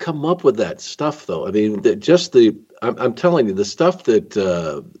come up with that stuff though? I mean, I'm telling you, the stuff that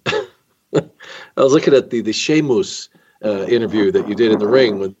I was looking at the Sheamus interview that you did in the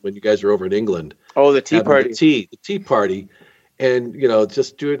ring when you guys were over in England. Oh, the tea party. The tea party, and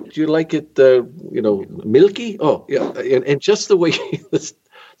just do you like it? Milky? Oh yeah, and just the way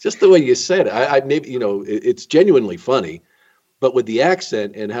you said it, I maybe it's genuinely funny, but with the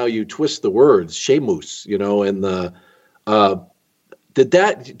accent and how you twist the words, Sheamus, and the.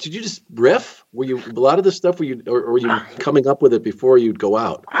 Did you just riff? Were you a lot of the stuff? Were you coming up with it before you'd go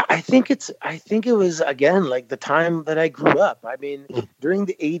out? I think it was again like the time that I grew up. I mean, during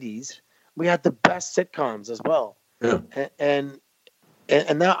the 80s, we had the best sitcoms as well. Yeah. And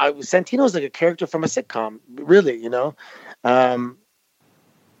now Santino's like a character from a sitcom, really, and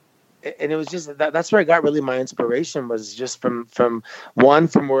it was just that's where I got really my inspiration, was just from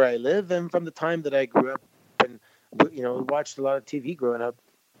where I live and from the time that I grew up, and we watched a lot of TV growing up.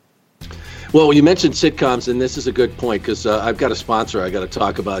 Well, you mentioned sitcoms, and this is a good point because I've got a sponsor I got to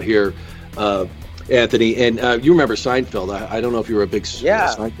talk about here, Anthony. And you remember Seinfeld. I don't know if you were a big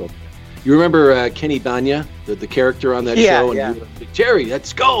Seinfeld. You remember Kenny Bania, the character on that show? And you were like, Jerry,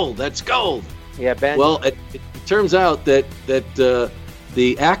 that's gold. That's gold. Yeah, Bania. Well, it turns out that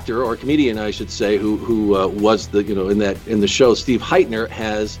the actor or comedian, I should say, who was in the show, Steve Heitner,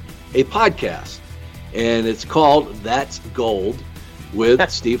 has a podcast, and it's called That's Gold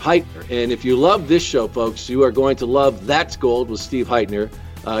with Steve Heitner. And if you love this show, folks, you are going to love That's Gold with Steve Heitner.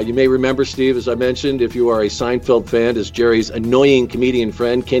 You may remember Steve, as I mentioned, if you are a Seinfeld fan, as Jerry's annoying comedian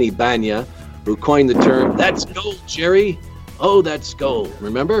friend, Kenny Bania, who coined the term, "That's gold, Jerry. Oh, that's gold."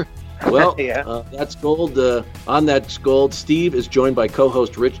 Remember? Well, That's Gold. On That's Gold, Steve is joined by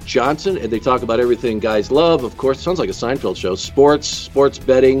co-host Rich Johnson, and they talk about everything guys love. Of course, it sounds like a Seinfeld show. Sports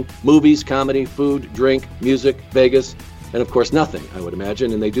betting, movies, comedy, food, drink, music, Vegas, and of course, nothing, I would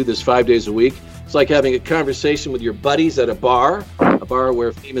imagine. And they do this 5 days a week. It's like having a conversation with your buddies at a bar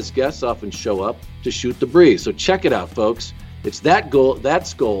where famous guests often show up to shoot the breeze. So check it out, folks. It's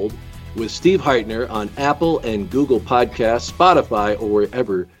That's Gold with Steve Heitner on Apple and Google Podcasts, Spotify, or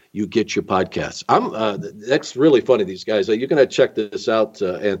wherever you get your podcasts. That's really funny, these guys. You're going to check this out,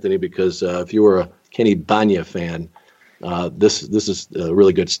 Anthony, because if you were a Kenny Bania fan, this is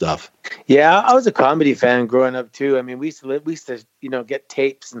really good stuff. Yeah, I was a comedy fan growing up too. I mean, we used to get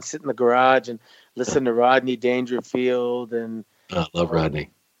tapes and sit in the garage and listen to Rodney Dangerfield and. I love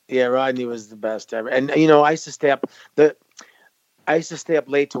Rodney. Yeah, Rodney was the best ever. And I used to stay up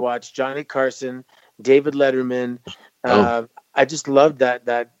late to watch Johnny Carson, David Letterman. I just loved that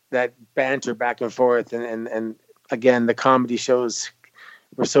banter back and forth, and again, the comedy shows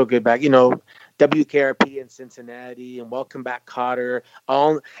were so good back. WKRP in Cincinnati and Welcome Back, Kotter,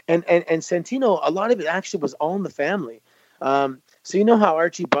 and Santino. A lot of it actually was all in the family. So you know how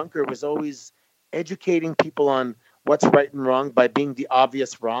Archie Bunker was always educating people on what's right and wrong by being the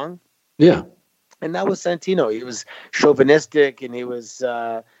obvious wrong. Yeah, and that was Santino. He was chauvinistic, and he was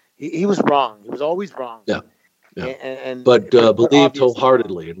wrong. He was always wrong. Yeah. Yeah. But believed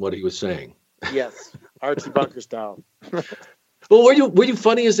wholeheartedly in what he was saying. Yes, Archie Bunker style. Well, were you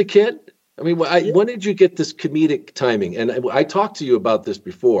funny as a kid? I mean, when did you get this comedic timing? And I talked to you about this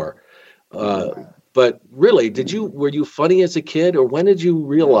before, but really, were you funny as a kid, or when did you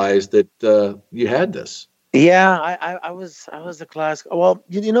realize that you had this? Yeah, I was a class. Well,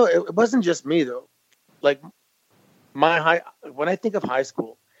 it wasn't just me though. Like when I think of high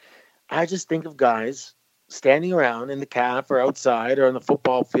school, I just think of guys standing around in the caf or outside or on the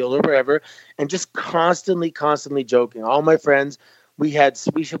football field or wherever, and just constantly joking. All my friends, we had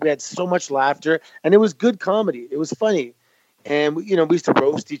so much laughter, and it was good comedy. It was funny, and we used to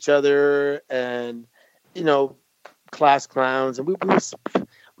roast each other, and class clowns, and we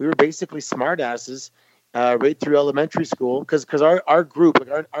were basically smartasses right through elementary school, because our group,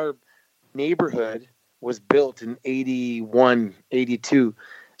 like our neighborhood, was built in 81, 82.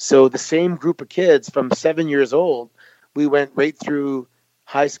 So the same group of kids from 7 years old, we went right through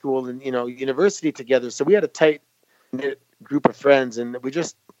high school and university together. So we had a tight knit group of friends, and we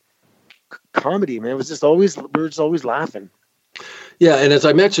just comedy, man. It was just always we were just always laughing. Yeah, and as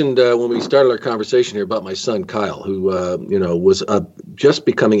I mentioned when we started our conversation here about my son Kyle, who was just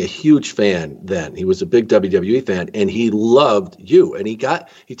becoming a huge fan then. He was a big WWE fan, and he loved you. And he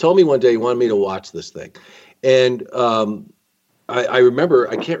told me one day he wanted me to watch this thing, and I remember,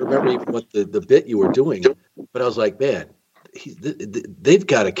 I can't remember even what the bit you were doing, but I was like, man, they've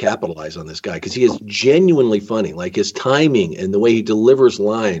got to capitalize on this guy, because he is genuinely funny. Like his timing and the way he delivers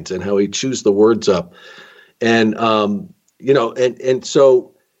lines and how he chews the words up, and and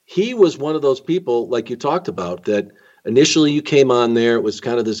so he was one of those people, like you talked about, that initially you came on there. It was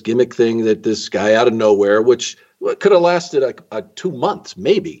kind of this gimmick thing that this guy out of nowhere, which could have lasted 2 months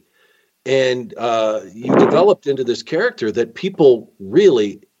maybe. And you developed into this character that people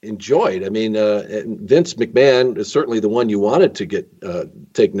really enjoyed. I mean, Vince McMahon is certainly the one you wanted to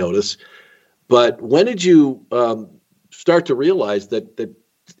take notice. But when did you start to realize that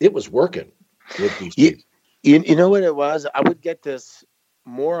it was working with these people? You know what it was? I would get this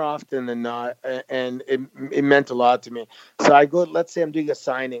more often than not, and it meant a lot to me. So I go, let's say I'm doing a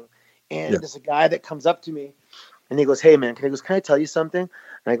signing, and there's a guy that comes up to me, and he goes, "Hey man," can I tell you something?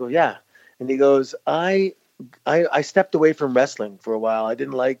 And I go, "Yeah." And he goes, I stepped away from wrestling for a while. I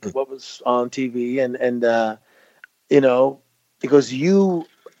didn't like what was on TV, and he goes, "You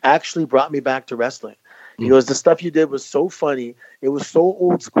actually brought me back to wrestling." He goes, "The stuff you did was so funny. It was so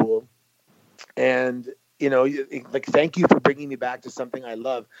old school, and like, thank you for bringing me back to something I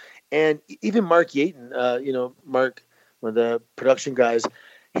love." And even Mark Yaton, Mark, one of the production guys,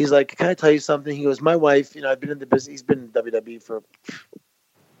 he's like, can I tell you something? He goes, my wife, I've been in the business. He's been in WWE for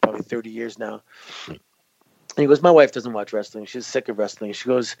probably 30 years now. And he goes, my wife doesn't watch wrestling. She's sick of wrestling. She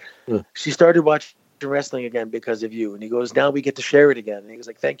goes, she started watching wrestling again because of you. And he goes, now we get to share it again. And he was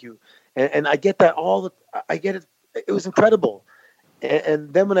like, thank you. And I get that I get it. It was incredible.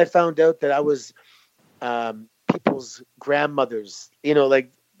 And then when I found out that I was people's grandmothers,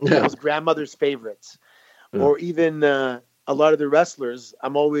 people's grandmothers' favorites, or even a lot of the wrestlers,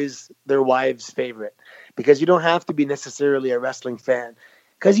 I'm always their wives' favorite, because you don't have to be necessarily a wrestling fan,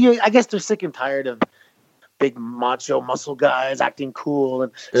 because I guess they're sick and tired of big macho muscle guys acting cool,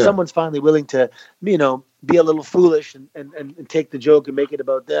 and someone's finally willing to, be a little foolish and take the joke and make it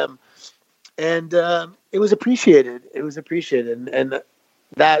about them. And it was appreciated. And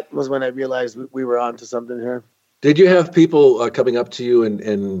that was when I realized we were on to something here. Did you have people coming up to you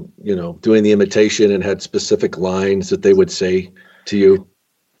and doing the imitation and had specific lines that they would say to you?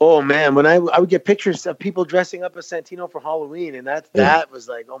 Oh man, when I would get pictures of people dressing up as Santino for Halloween, and that was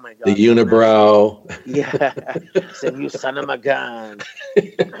like, oh my god, the unibrow. Saying, you son of a gun.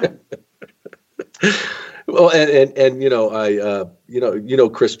 Well, and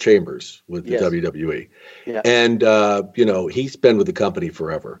Chris Chambers with the WWE, and he's been with the company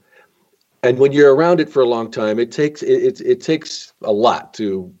forever. And when you're around it for a long time, it takes a lot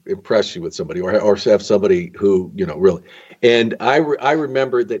to impress you with somebody, or have somebody who really. And I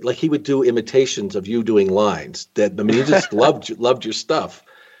remember that, like, he would do imitations of you doing lines. That, I mean, he just loved your stuff,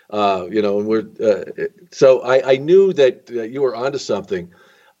 And so I knew that you were onto something.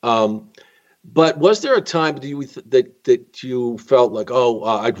 But was there a time that you felt like,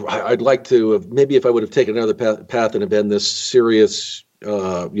 I'd like to have, maybe if I would have taken another path and have been this serious,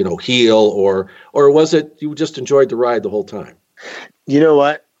 heel, or was it you just enjoyed the ride the whole time? You know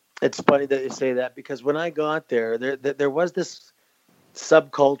what? It's funny that you say that, because when I got there was this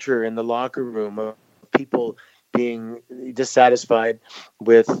subculture in the locker room of people being dissatisfied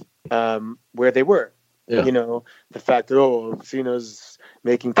with where they were. Yeah. The fact that, Cena's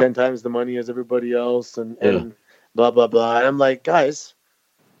making 10 times the money as everybody else and blah, blah, blah. And I'm like, guys,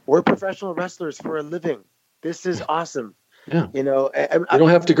 we're professional wrestlers for a living. This is awesome. Yeah. You don't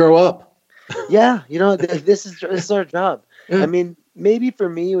have to grow up. Yeah. This is our job. Yeah. I mean, maybe for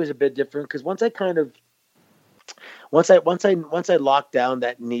me, it was a bit different, because once I locked down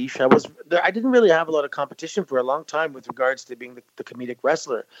that niche, I didn't really have a lot of competition for a long time with regards to being the comedic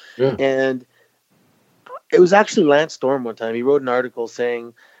wrestler. Yeah. And it was actually Lance Storm one time. He wrote an article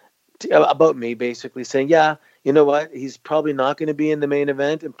saying about me, basically saying, yeah, you know what? He's probably not going to be in the main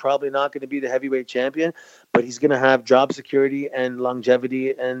event and probably not going to be the heavyweight champion, but he's going to have job security and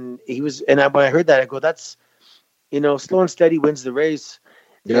longevity. And when I heard that, I go, that's, slow and steady wins the race.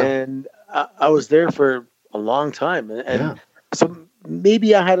 Yeah. And I was there for a long time. And so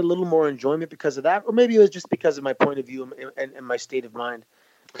maybe I had a little more enjoyment because of that, or maybe it was just because of my point of view and my state of mind.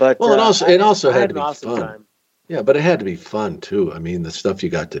 But it also had to be awesome fun. Time. Yeah, but it had to be fun too. I mean, the stuff you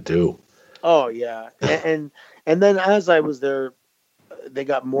got to do. Oh yeah, and then as I was there, they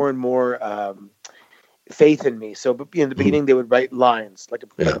got more and more faith in me. So, in the beginning, they would write lines like a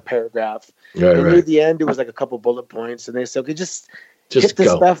paragraph, and near the end, it was like a couple bullet points, and they said, "Okay, just hit the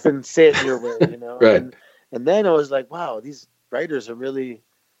stuff and say it your way," Right. And then I was like, "Wow, these writers are really,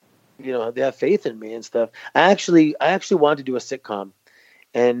 they have faith in me and stuff." I actually wanted to do a sitcom.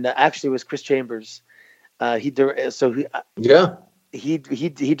 And actually, it was Chris Chambers. He directed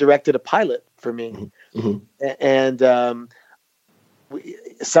a pilot for me, and another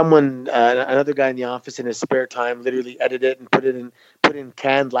guy in the office in his spare time literally edited it and put in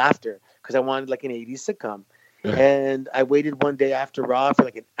canned laughter, because I wanted like an 80s sitcom. Yeah. And I waited one day after Raw for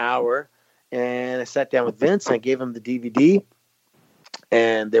like an hour, and I sat down with Vince and I gave him the DVD,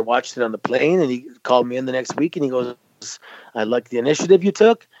 and they watched it on the plane. And he called me in the next week and he goes, I like the initiative you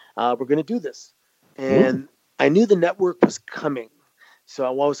took. We're going to do this. And I knew the network was coming. So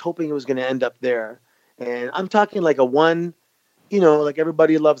I was hoping it was going to end up there. And I'm talking like a one, like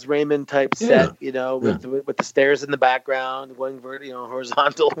Everybody Loves Raymond type set, with the stairs in the background, going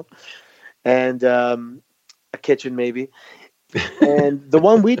horizontal, and a kitchen maybe. And the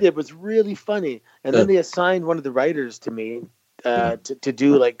one we did was really funny. And then they assigned one of the writers to me to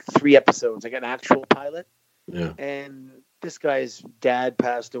do like 3 episodes, like an actual pilot. Yeah. And this guy's dad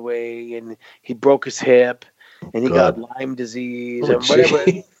passed away, and he broke his hip, and he got Lyme disease and whatever.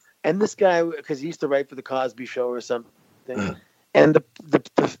 And this guy, because he used to write for the Cosby Show or something, and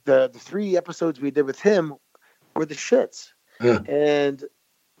the 3 episodes we did with him were the shits. Yeah. And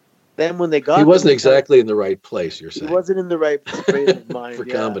then when they got, he wasn't exactly in the right place. You're saying he wasn't in the right frame of mind for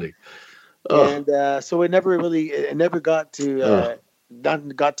comedy. And so it never got to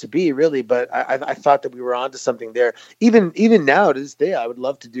not got to be really, but I thought that we were onto something there. Even now to this day, I would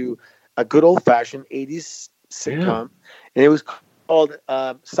love to do a good old fashioned 80s sitcom, and it was called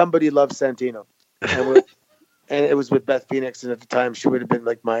Somebody Loves Santino, and it was with Beth Phoenix, and at the time she would have been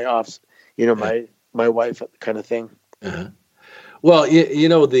like my my wife kind of thing. Uh-huh. Well,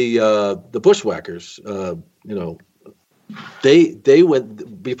 the Bushwhackers, they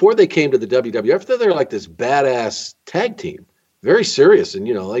went before they came to the WWF. They were like this badass tag team, very serious, and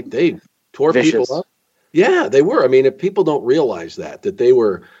they tore Vicious. people up. Yeah, they were. I mean, if people don't realize that they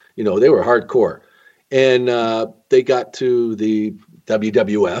were, they were hardcore, and they got to the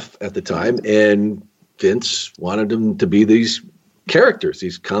WWF at the time, and Vince wanted them to be these characters,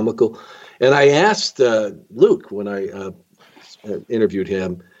 these comical. And I asked Luke when I interviewed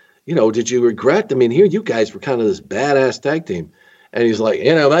him, did you regret? I mean, here you guys were kind of this badass tag team, and he's like,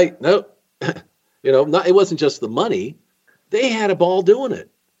 mate, no, it wasn't just the money; they had a ball doing it.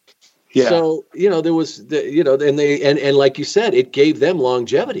 Yeah. So there was, and like you said, it gave them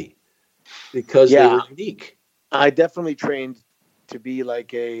longevity because they were unique. I definitely trained to be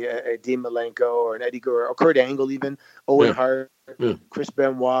like a Dean Malenko or an Eddie Guerrero or Kurt Angle, even Owen Hart, Chris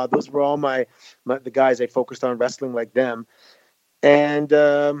Benoit. Those were all the guys I focused on wrestling like them. And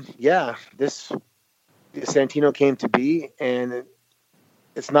this Santino came to be, and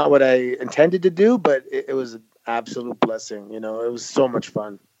it's not what I intended to do, but it was an absolute blessing. It was so much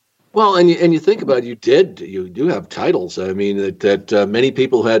fun. Well, and you think about it, you do have titles. I mean, that many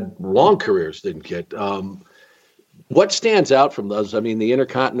people had long careers didn't get. What stands out from those? I mean, the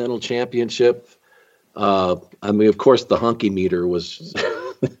Intercontinental Championship. I mean, of course, the Hunky Meter was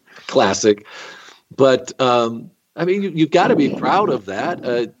classic, but I mean, you've got to be proud of that.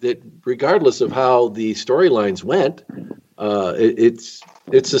 That regardless of how the storylines went, it's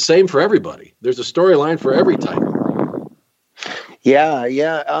the same for everybody. There's a storyline for every title.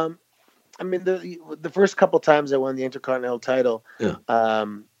 Yeah. I mean, the first couple times I won the Intercontinental title,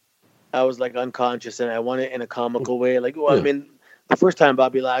 I was like unconscious, and I won it in a comical way. Like, I mean, the first time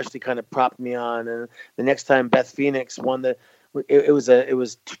Bobby Lashley kind of propped me on, and the next time Beth Phoenix won it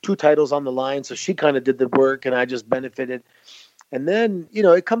was two titles on the line, so she kind of did the work, and I just benefited. And then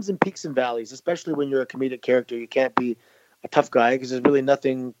it comes in peaks and valleys, especially when you're a comedic character. You can't be a tough guy because there's really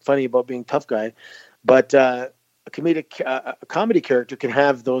nothing funny about being a tough guy, but a comedy character can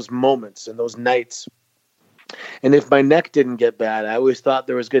have those moments and those nights. And if my neck didn't get bad, I always thought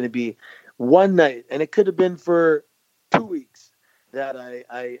there was going to be one night, and it could have been for 2 weeks, that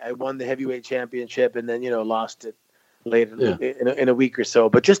I won the heavyweight championship and then lost it later in a week or so.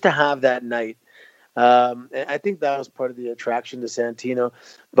 But just to have that night, I think that was part of the attraction to Santino.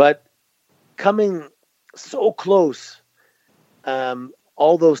 But coming so close,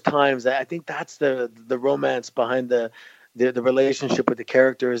 all those times, I think that's the romance behind the relationship with the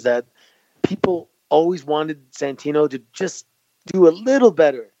character, is that people always wanted Santino to just do a little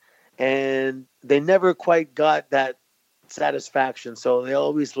better, and they never quite got that satisfaction. So they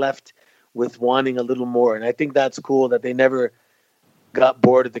always left with wanting a little more. And I think that's cool that they never got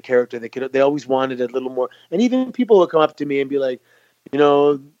bored of the character. They always wanted a little more. And even people would come up to me and be like,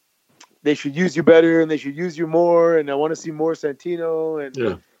 they should use you better and they should use you more. And I want to see more Santino.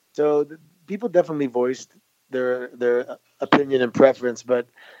 And so people definitely voiced their opinion and preference, but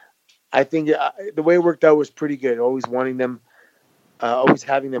I think the way it worked out was pretty good. Always wanting them, always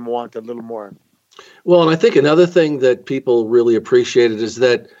having them want a little more. Well, and I think another thing that people really appreciated is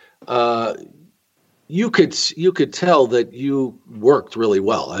that you could tell that you worked really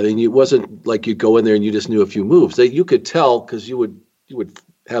well. I mean, it wasn't like you go in there and you just knew a few moves. That you could tell because you would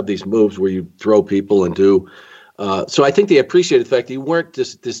have these moves where you throw people and do. So I think they appreciated the fact that you weren't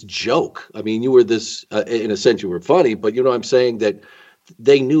just this joke. I mean, you were this in a sense you were funny, but I'm saying that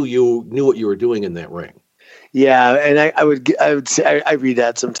they knew what you were doing in that ring. Yeah, and I would say I read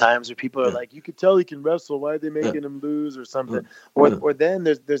that sometimes where people are like, you could tell he can wrestle. Why are they making him lose or something? Or then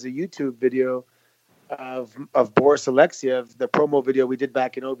there's a YouTube video of Boris Alexiev, the promo video we did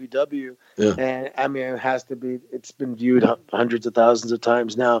back in OVW, and I mean it's been viewed hundreds of thousands of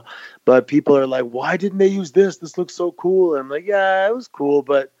times now, but people are like, why didn't they use this? This looks so cool. And I'm like, yeah, it was cool,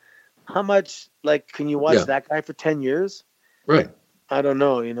 but how much can you watch that guy for 10 years? Right. I don't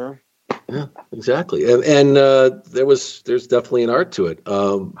know, Yeah, exactly. And there's definitely an art to it.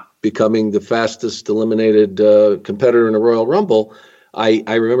 Becoming the fastest eliminated competitor in a Royal Rumble. I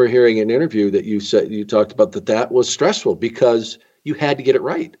remember hearing an interview that you talked about that was stressful because you had to get it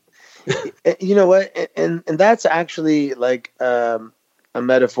right. You know what? And that's actually like a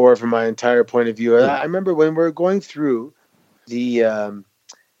metaphor from my entire point of view. I remember when we were going through the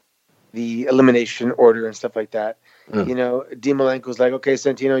elimination order and stuff like that. you know, Dean Malenko's like, okay,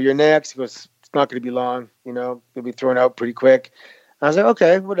 Santino, you're next. He goes, it's not going to be long. You know, you'll be thrown out pretty quick. I was like,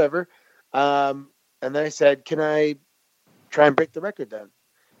 okay, whatever. And then I said, can I try and break the record then?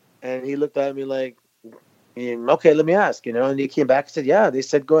 And he looked at me like, okay, let me ask, you know, and he came back and said, yeah, they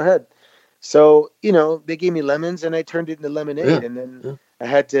said, go ahead. So, you know, they gave me lemons and I turned it into lemonade. And then I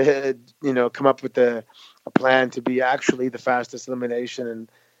had to, you know, come up with a plan to be actually the fastest elimination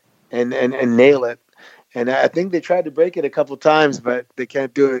and nail it. And I think they tried to break it a couple of times, but they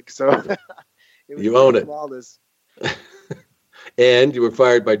can't do it. So you own it. And you were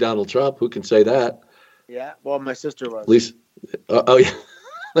fired by Donald Trump. Who can say that? Yeah. Well, my sister was. At least. Oh, yeah.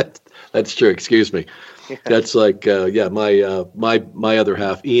 That's true. Excuse me. Yeah. That's like, my other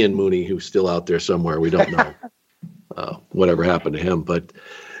half, Ian Mooney, who's still out there somewhere. We don't know whatever happened to him. But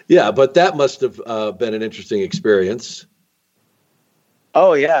yeah, but that must have been an interesting experience.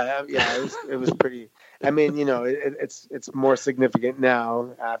 Oh, yeah. Yeah, it was pretty. I mean, you know, it's more significant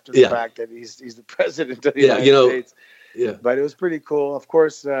now after the fact that he's the president of the United States. Yeah. But it was pretty cool. Of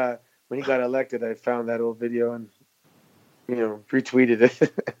course, when he got elected, I found that old video and, you know, retweeted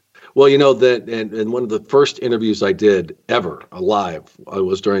it. Well, you know, that and one of the first interviews I did ever live, I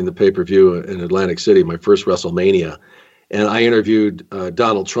was during the pay-per-view in Atlantic City, my first WrestleMania, and I interviewed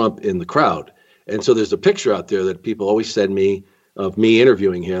Donald Trump in the crowd. And so there's a picture out there that people always send me of me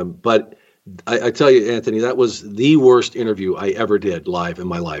interviewing him. But I tell you, Anthony, that was the worst interview I ever did live in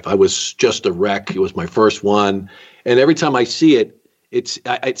my life. I was just a wreck. It was my first one. And every time I see it,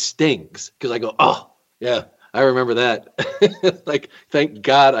 it stings because I go, oh, yeah, I remember that. Like, thank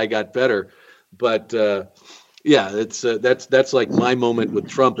God I got better. But yeah, that's like my moment with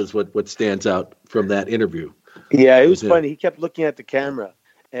Trump is what stands out from that interview. Yeah, it was funny. He kept looking at the camera,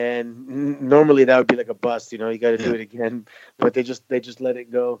 and normally that would be like a bust. You know, you got to do it again, but they just let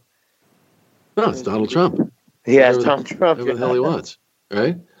it go. No, it's Donald Trump. Yeah, it's Donald Trump. Whatever the hell he wants,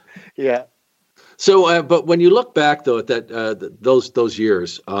 right? Yeah. So, but when you look back though at that those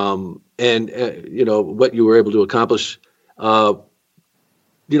years, and you know what you were able to accomplish, you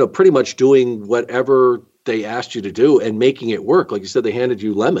know, pretty much doing whatever they asked you to do and making it work. Like you said, they handed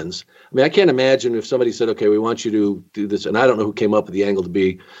you lemons. I mean, I can't imagine if somebody said, "Okay, we want you to do this," and I don't know who came up with the angle to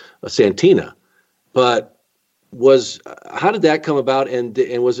be a Santina, but how did that come about? And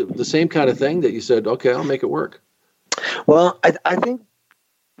was it the same kind of thing that you said, "Okay, I'll make it work"? Well, I think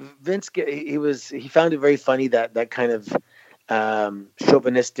Vince, he found it very funny that kind of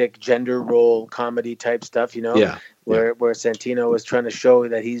chauvinistic gender role comedy type stuff, you know, where Santino was trying to show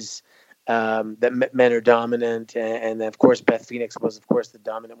that he's that men are dominant, and of course Beth Phoenix was of course the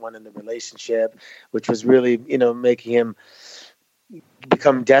dominant one in the relationship, which was really, you know, making him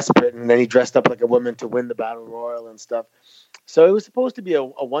become desperate, and then he dressed up like a woman to win the battle royal and stuff. So it was supposed to be a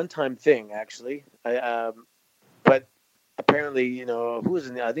one-time thing, actually. But apparently, you know, who was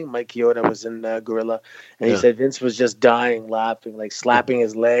in? I think Mike Chioda was in Gorilla, and he said Vince was just dying, laughing, like slapping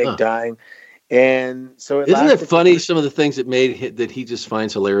his leg, dying. And so isn't it funny some of the things that he just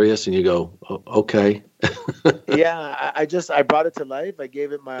finds hilarious, and you go, oh, okay. Yeah, I brought it to life. I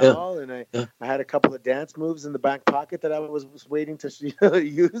gave it my all, and I had a couple of dance moves in the back pocket that I was waiting to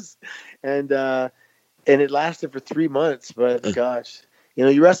use, and it lasted for 3 months. But gosh, you know,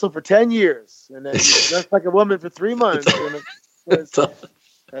 you wrestle for 10 years, and then you dress like a woman for 3 months. And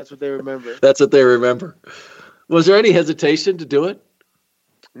that's what they remember. That's what they remember. Was there any hesitation to do it?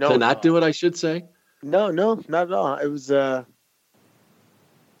 No, to not do it, I should say. No, not at all. It was. I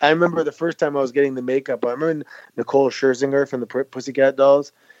remember the first time I was getting the makeup. I remember Nicole Scherzinger from the Pussycat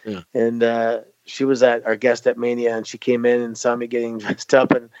Dolls, and she was our guest at Mania, and she came in and saw me getting dressed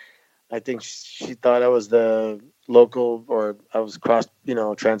up, and I think she thought I was the local, or I was cross, you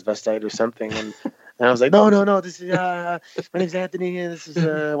know, transvestite or something, and I was like, no, this is my name's Anthony, and this is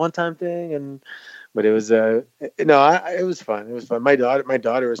a one-time thing, But it was it was fun. It was fun. My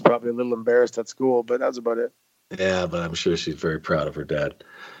daughter was probably a little embarrassed at school, but that was about it. Yeah, but I'm sure she's very proud of her dad.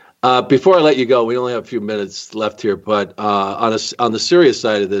 Before I let you go, we only have a few minutes left here, but on the serious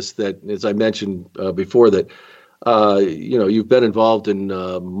side of this, that as I mentioned before, that you know, you've been involved in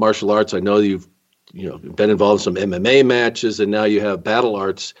martial arts. I know you've been involved in some MMA matches, and now you have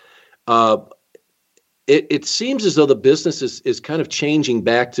BattlArts. It seems as though the business is kind of changing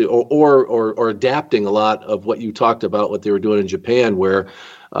back to or adapting a lot of what you talked about, what they were doing in Japan, where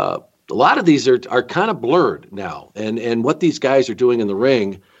a lot of these are kind of blurred now. And what these guys are doing in the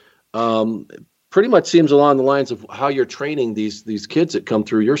ring pretty much seems along the lines of how you're training these kids that come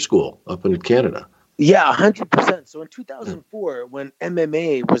through your school up in Canada. Yeah, 100%. So in 2004, when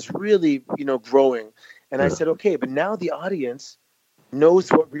MMA was really, you know, growing, and I said, okay, but now the audience knows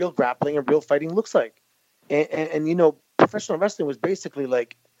what real grappling and real fighting looks like. And you know, professional wrestling was basically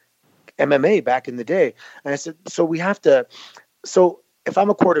like MMA back in the day. And I said, so if I'm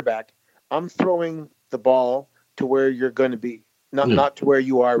a quarterback, I'm throwing the ball to where you're going to be, not to where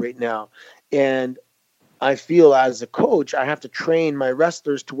you are right now. And I feel as a coach, I have to train my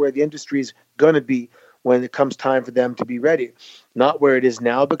wrestlers to where the industry is going to be when it comes time for them to be ready, not where it is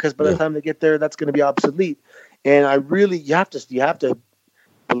now, because by the time they get there, that's going to be obsolete. And you have to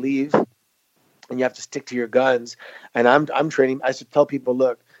believe, and you have to stick to your guns. And I'm training. I should tell people,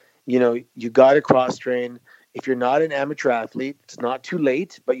 look, you know, you got to cross train. If you're not an amateur athlete, it's not too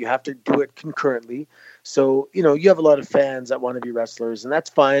late, but you have to do it concurrently. So, you know, you have a lot of fans that want to be wrestlers, and that's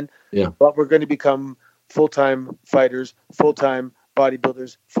fine. Yeah. But we're going to become full-time fighters, full-time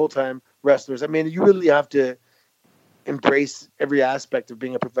bodybuilders, full-time wrestlers. I mean, you really have to embrace every aspect of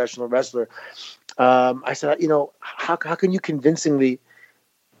being a professional wrestler. I said, you know, how can you convincingly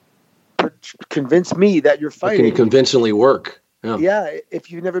convince me that you're fighting? How can you convincingly work? Yeah, if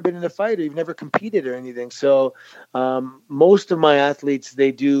you've never been in a fight or you've never competed or anything. So most of my athletes,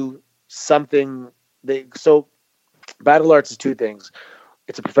 they do something. So BattlArts is two things.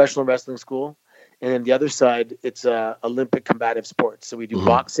 It's a professional wrestling school. And then the other side, it's Olympic combative sports. So we do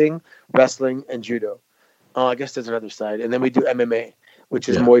boxing, wrestling, and judo. I guess there's another side. And then we do MMA, which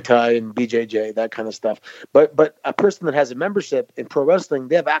is Muay Thai and BJJ, that kind of stuff. But a person that has a membership in pro wrestling,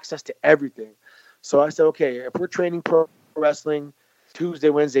 they have access to everything. So I said, okay, if we're training pro wrestling Tuesday,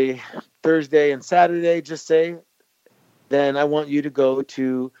 Wednesday, Thursday, and Saturday, just say, then I want you to go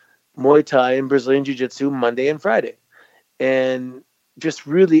to Muay Thai and Brazilian Jiu-Jitsu Monday and Friday. And just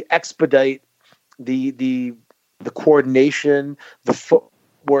really expedite the coordination, the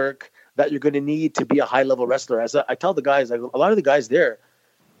footwork that you're going to need to be a high-level wrestler. As I tell the guys, a lot of the guys there,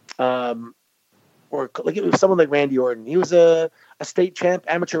 or like someone like Randy Orton, he was a state champ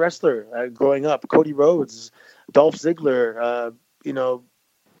amateur wrestler growing up. Cody Rhodes, Dolph Ziggler,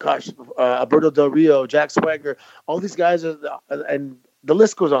 Alberto Del Rio, Jack Swagger, all these guys and the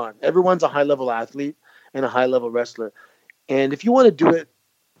list goes on. Everyone's a high-level athlete and a high-level wrestler. And if you want to do it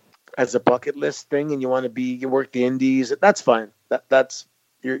as a bucket list thing and you work the indies, that's fine. That's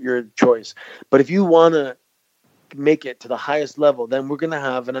your choice. But if you want to make it to the highest level, then we're going to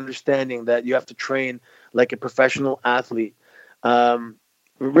have an understanding that you have to train like a professional athlete.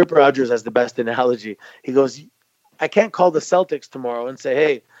 Rip Rogers has the best analogy. He goes, I can't call the Celtics tomorrow and say,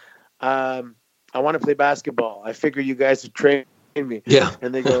 hey, I want to play basketball. I figure you guys would train me. Yeah.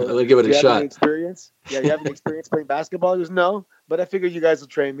 And they go, I'll give it a shot. Any experience? Yeah, you have any experience playing basketball? He goes, no, but I figure you guys will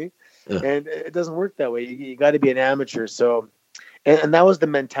train me. Yeah. And it doesn't work that way. You got to be an amateur. So, and that was the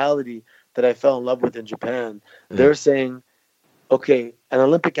mentality that I fell in love with in Japan. Yeah. They're saying, okay, an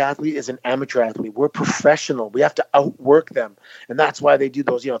Olympic athlete is an amateur athlete. We're professional. We have to outwork them. And that's why they do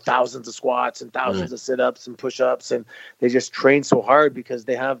those, thousands of squats and thousands of sit-ups and push-ups. And they just train so hard because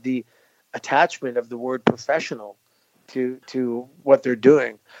they have the attachment of the word professional to what they're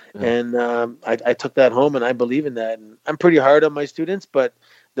doing. Yeah. And I took that home and I believe in that. And I'm pretty hard on my students, but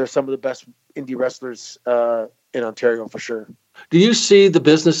they're some of the best indie wrestlers in Ontario for sure. Do you see the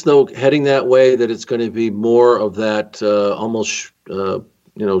business, though, heading that way, that it's going to be more of that almost,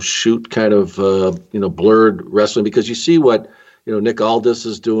 shoot kind of, blurred wrestling? Because you see what, Nick Aldis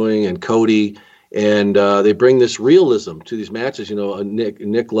is doing and Cody, and they bring this realism to these matches.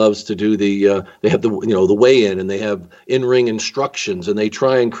 Nick loves to do they have the weigh-in, and they have in-ring instructions, and they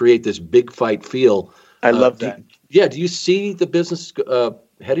try and create this big fight feel. I love that. Do you see the business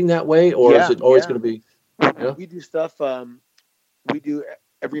heading that way, or is it always going to be? We do stuff. We do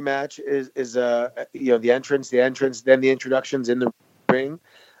every match is the entrance, then the introductions in the ring.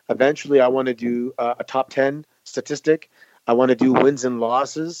 Eventually, I want to do a top 10 statistic. I want to do wins and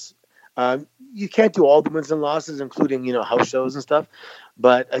losses. You can't do all the wins and losses, including house shows and stuff.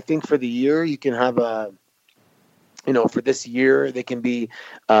 But I think for the year, you can have for this year they can be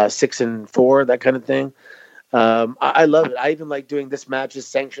 6-4, that kind of thing. I love it. I even like doing this match is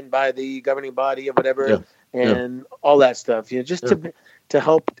sanctioned by the governing body or whatever, and all that stuff. Just to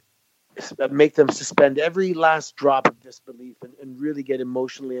help make them suspend every last drop of disbelief and really get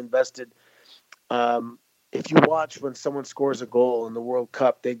emotionally invested. If you watch when someone scores a goal in the World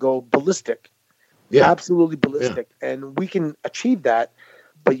Cup, they go ballistic, absolutely ballistic, and we can achieve that.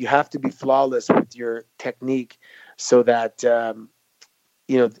 But you have to be flawless with your technique, so that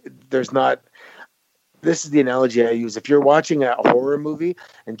there's not. This is the analogy I use. If you're watching a horror movie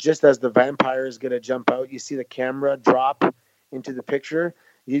and just as the vampire is going to jump out, you see the camera drop into the picture,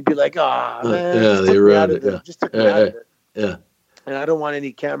 you'd be like, man, just took me out of it. Yeah. And I don't want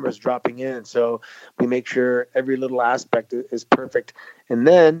any cameras dropping in. So we make sure every little aspect is perfect. And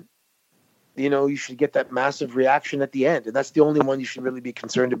then you should get that massive reaction at the end. And that's the only one you should really be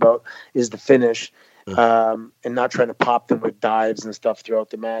concerned about is the finish, and not trying to pop them with dives and stuff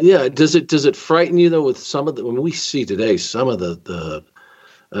throughout the match. Yeah. Does it frighten you, though, with some of when we see today, some of the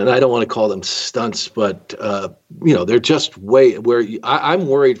and I don't want to call them stunts, but, they're just I'm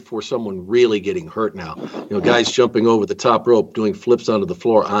worried for someone really getting hurt now. Guys jumping over the top rope, doing flips onto the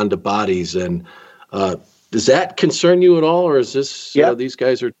floor, onto bodies. And does that concern you at all? Or is this, these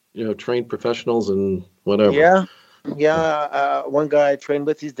guys are, trained professionals and whatever? Yeah. One guy I trained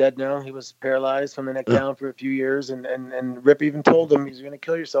with, he's dead now. He was paralyzed from the neck down for a few years. And Rip even told him he's going to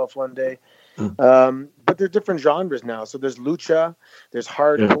kill yourself one day. But there's different genres now. So there's lucha, there's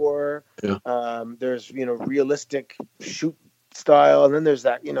hardcore, there's realistic shoot style, and then there's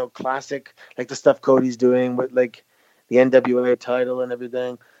that classic, like the stuff Cody's doing with like the NWA title and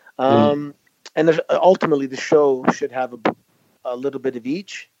everything. And ultimately the show should have a little bit of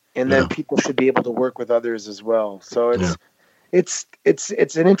each, and then people should be able to work with others as well. So it's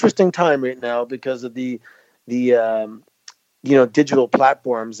an interesting time right now because of the digital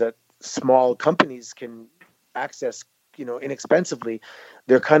platforms that small companies can access, inexpensively.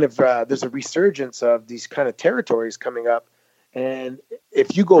 They're kind of there's a resurgence of these kind of territories coming up, and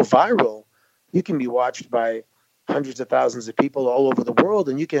if you go viral, you can be watched by hundreds of thousands of people all over the world,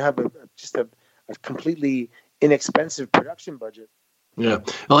 and you can have a completely inexpensive production budget. Yeah.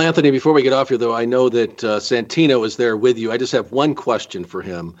 Well, Anthony, before we get off here, though, I know that Santino is there with you. I just have one question for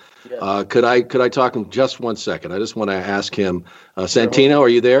him. Yeah. Could I talk him just 1 second? I just want to ask him, Santino, are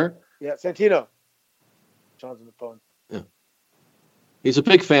you there? Yeah, Santino. John's on the phone. Yeah. He's a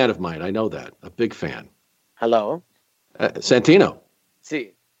big fan of mine. I know that. A big fan. Hello. Santino.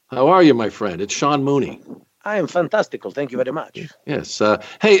 Si. How are you, my friend? It's Sean Mooney. I am fantastical. Thank you very much. Yes.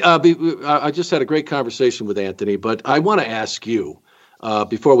 Hey, I just had a great conversation with Anthony, but I want to ask you,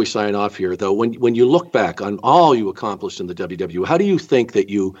 before we sign off here, though, when you look back on all you accomplished in the WWE, how do you think that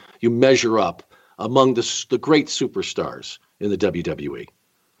you measure up among the great superstars in the WWE?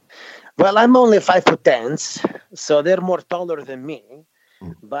 Well, I'm only 5'10", so they're more taller than me.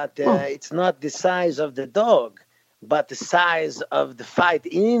 But it's not the size of the dog, but the size of the fight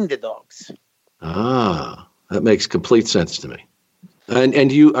in the dogs. Ah, that makes complete sense to me. And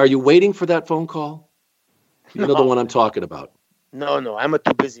are you waiting for that phone call? You know the one I'm talking about. No, I'm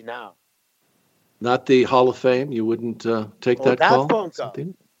too busy now. Not the Hall of Fame? You wouldn't take that call? That phone call.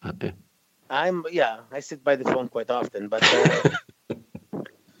 I sit by the phone quite often, but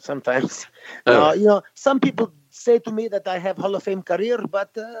sometimes. Some people say to me that I have Hall of Fame career,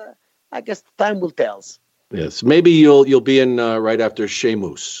 but I guess time will tell. Yes, maybe you'll be in right after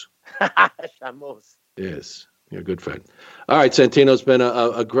Sheamus. Sheamus. Yes, you're a good friend. All right, Santino, it's been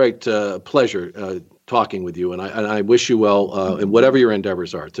a great pleasure talking with you, and I wish you well in whatever your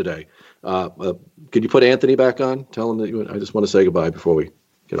endeavors are today. Could you put Anthony back on? Tell him that I just want to say goodbye before we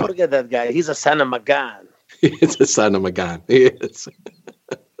get off. Forget that guy. He's a son of a gun. He's a son of a gun. He is.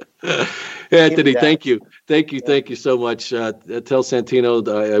 Anthony, thank you so much. Tell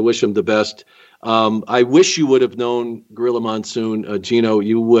Santino I wish him the best. I wish you would have known Gorilla Monsoon. Gino,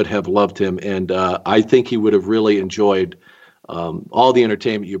 you would have loved him, and I think he would have really enjoyed all the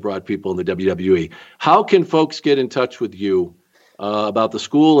entertainment you brought people in the WWE. How can folks get in touch with you about the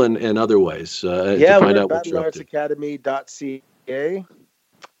school and other ways to find out what you're up to? BattlArtsAcademy.ca.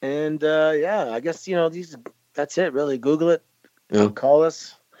 And I guess that's it really. Google it. Call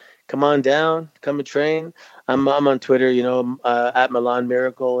us. Come on down. Come and train. I'm on Twitter, at Milan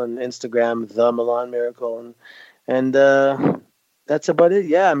Miracle, and Instagram the Milan Miracle, and that's about it.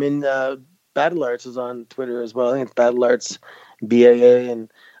 Yeah, I mean BattlArts is on Twitter as well. I think it's BattlArts BAA, and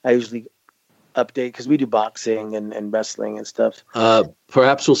I usually update because we do boxing and wrestling and stuff.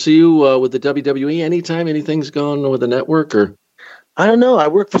 Perhaps we'll see you with the WWE anytime. Anything's going with the network, or I don't know. I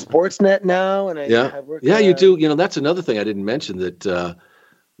work for Sportsnet now, and I work. Yeah, you do. That's another thing I didn't mention that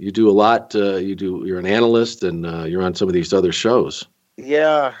you do a lot. You're an analyst, and you're on some of these other shows.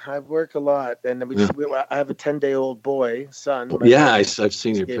 Yeah, I work a lot, and I have a 10-day-old son. Yeah, I've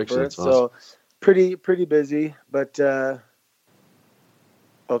seen your picture. That's awesome. So pretty busy, but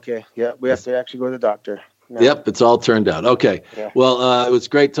okay. Yeah, we have to actually go to the doctor now. Yep, it's all turned out. Okay. Yeah. Well, it was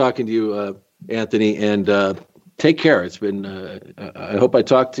great talking to you, Anthony, and take care. It's been. I hope I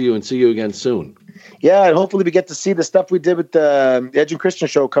talk to you and see you again soon. Yeah, and hopefully we get to see the stuff we did with the Edge and Christian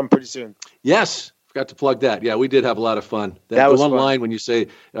show come pretty soon. Yes. Forgot to plug that. Yeah, we did have a lot of fun. That was one fun. Line when you say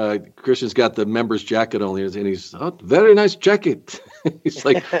Christian's got the member's jacket on, and he's, very nice jacket. He's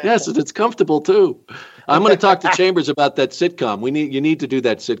like, yes, and it's comfortable too. I'm going to talk to Chambers about that sitcom. You need to do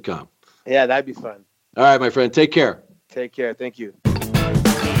that sitcom. Yeah, that'd be fun. All right, my friend. Take care. Take care. Thank you.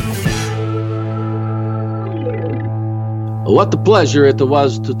 What a pleasure it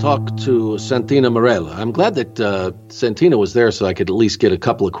was to talk to Santino Marella. I'm glad that Santina was there so I could at least get a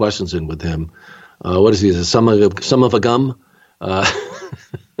couple of questions in with him. What is he, some of a gum?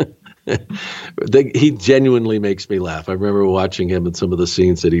 He genuinely makes me laugh. I remember watching him in some of the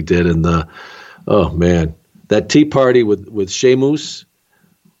scenes that he did in oh man, that tea party with Sheamus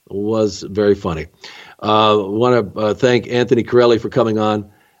was very funny. Want to thank Anthony Corelli for coming on.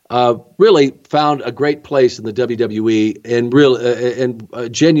 Really found a great place in the WWE, and a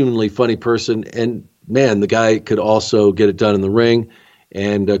genuinely funny person. And man, the guy could also get it done in the ring,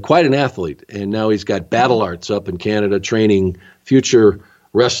 and quite an athlete. And now he's got BattlArts up in Canada, training future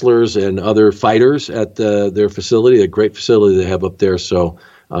wrestlers and other fighters at their facility, a great facility they have up there. So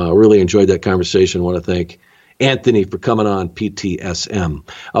really enjoyed that conversation. Want to thank Anthony for coming on PTSM.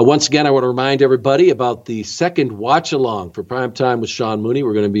 Once again, I want to remind everybody about the second Watchalong for Primetime with Sean Mooney.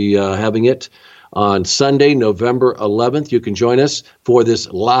 We're going to be having it on Sunday, November 11th. You can join us for this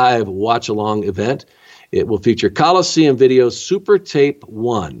live Watchalong event. It will feature Coliseum Video SuperTape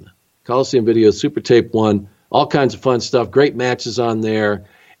 1. Coliseum Video SuperTape 1. All kinds of fun stuff. Great matches on there.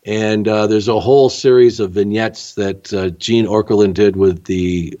 And there's a whole series of vignettes that Gene Orkerlund did with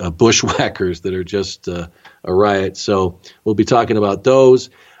the bushwhackers that are just a riot. So we'll be talking about those.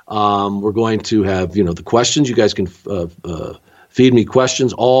 We're going to have, the questions. You guys can feed me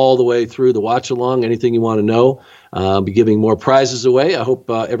questions all the way through the watch-along, anything you want to know. I'll be giving more prizes away. I hope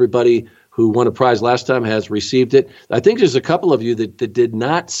everybody who won a prize last time has received it. I think there's a couple of you that did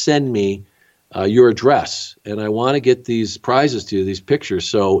not send me your address, and I want to get these prizes to you, these pictures.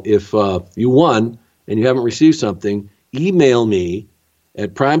 So if you won and you haven't received something, email me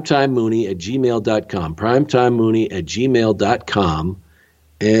at primetimemooney@gmail.com, primetimemooney@gmail.com,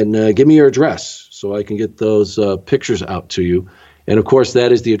 and give me your address so I can get those pictures out to you. And, of course,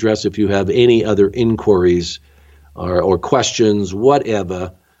 that is the address if you have any other inquiries or questions,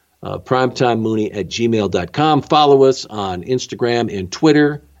 whatever, primetimemooney@gmail.com. Follow us on Instagram and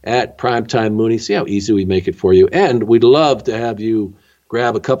Twitter at Primetime Mooney. See how easy we make it for you. And we'd love to have you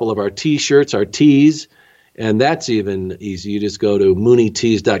grab a couple of our T-shirts, our tees, and that's even easy. You just go to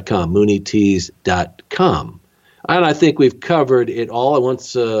mooneytees.com, mooneytees.com. And I think we've covered it all.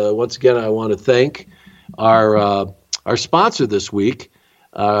 Once again, I want to thank our sponsor this week.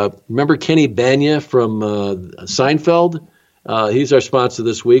 Remember Kenny Banya from Seinfeld? He's our sponsor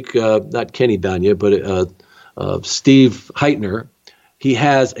this week. Not Kenny Banya, but Steve Heitner. He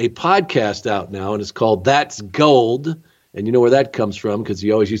has a podcast out now, and it's called That's Gold. And you know where that comes from, because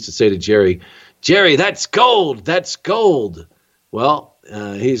he always used to say to Jerry, that's gold, that's gold. Well,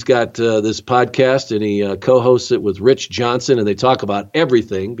 he's got this podcast, and he co-hosts it with Rich Johnson, and they talk about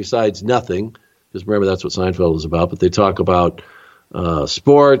everything besides nothing, because remember, that's what Seinfeld was about. But they talk about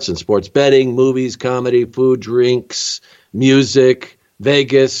sports and sports betting, movies, comedy, food, drinks, music,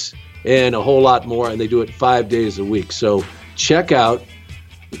 Vegas, and a whole lot more, and they do it 5 days a week. So check out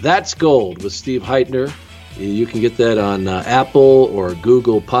That's Gold with Steve Heitner. You can get that on Apple or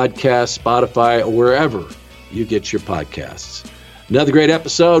Google Podcasts, Spotify, or wherever you get your podcasts. Another great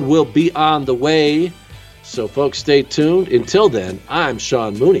episode will be on the way, so folks, stay tuned. Until then, I'm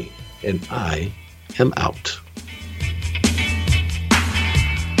Sean Mooney, and I am out.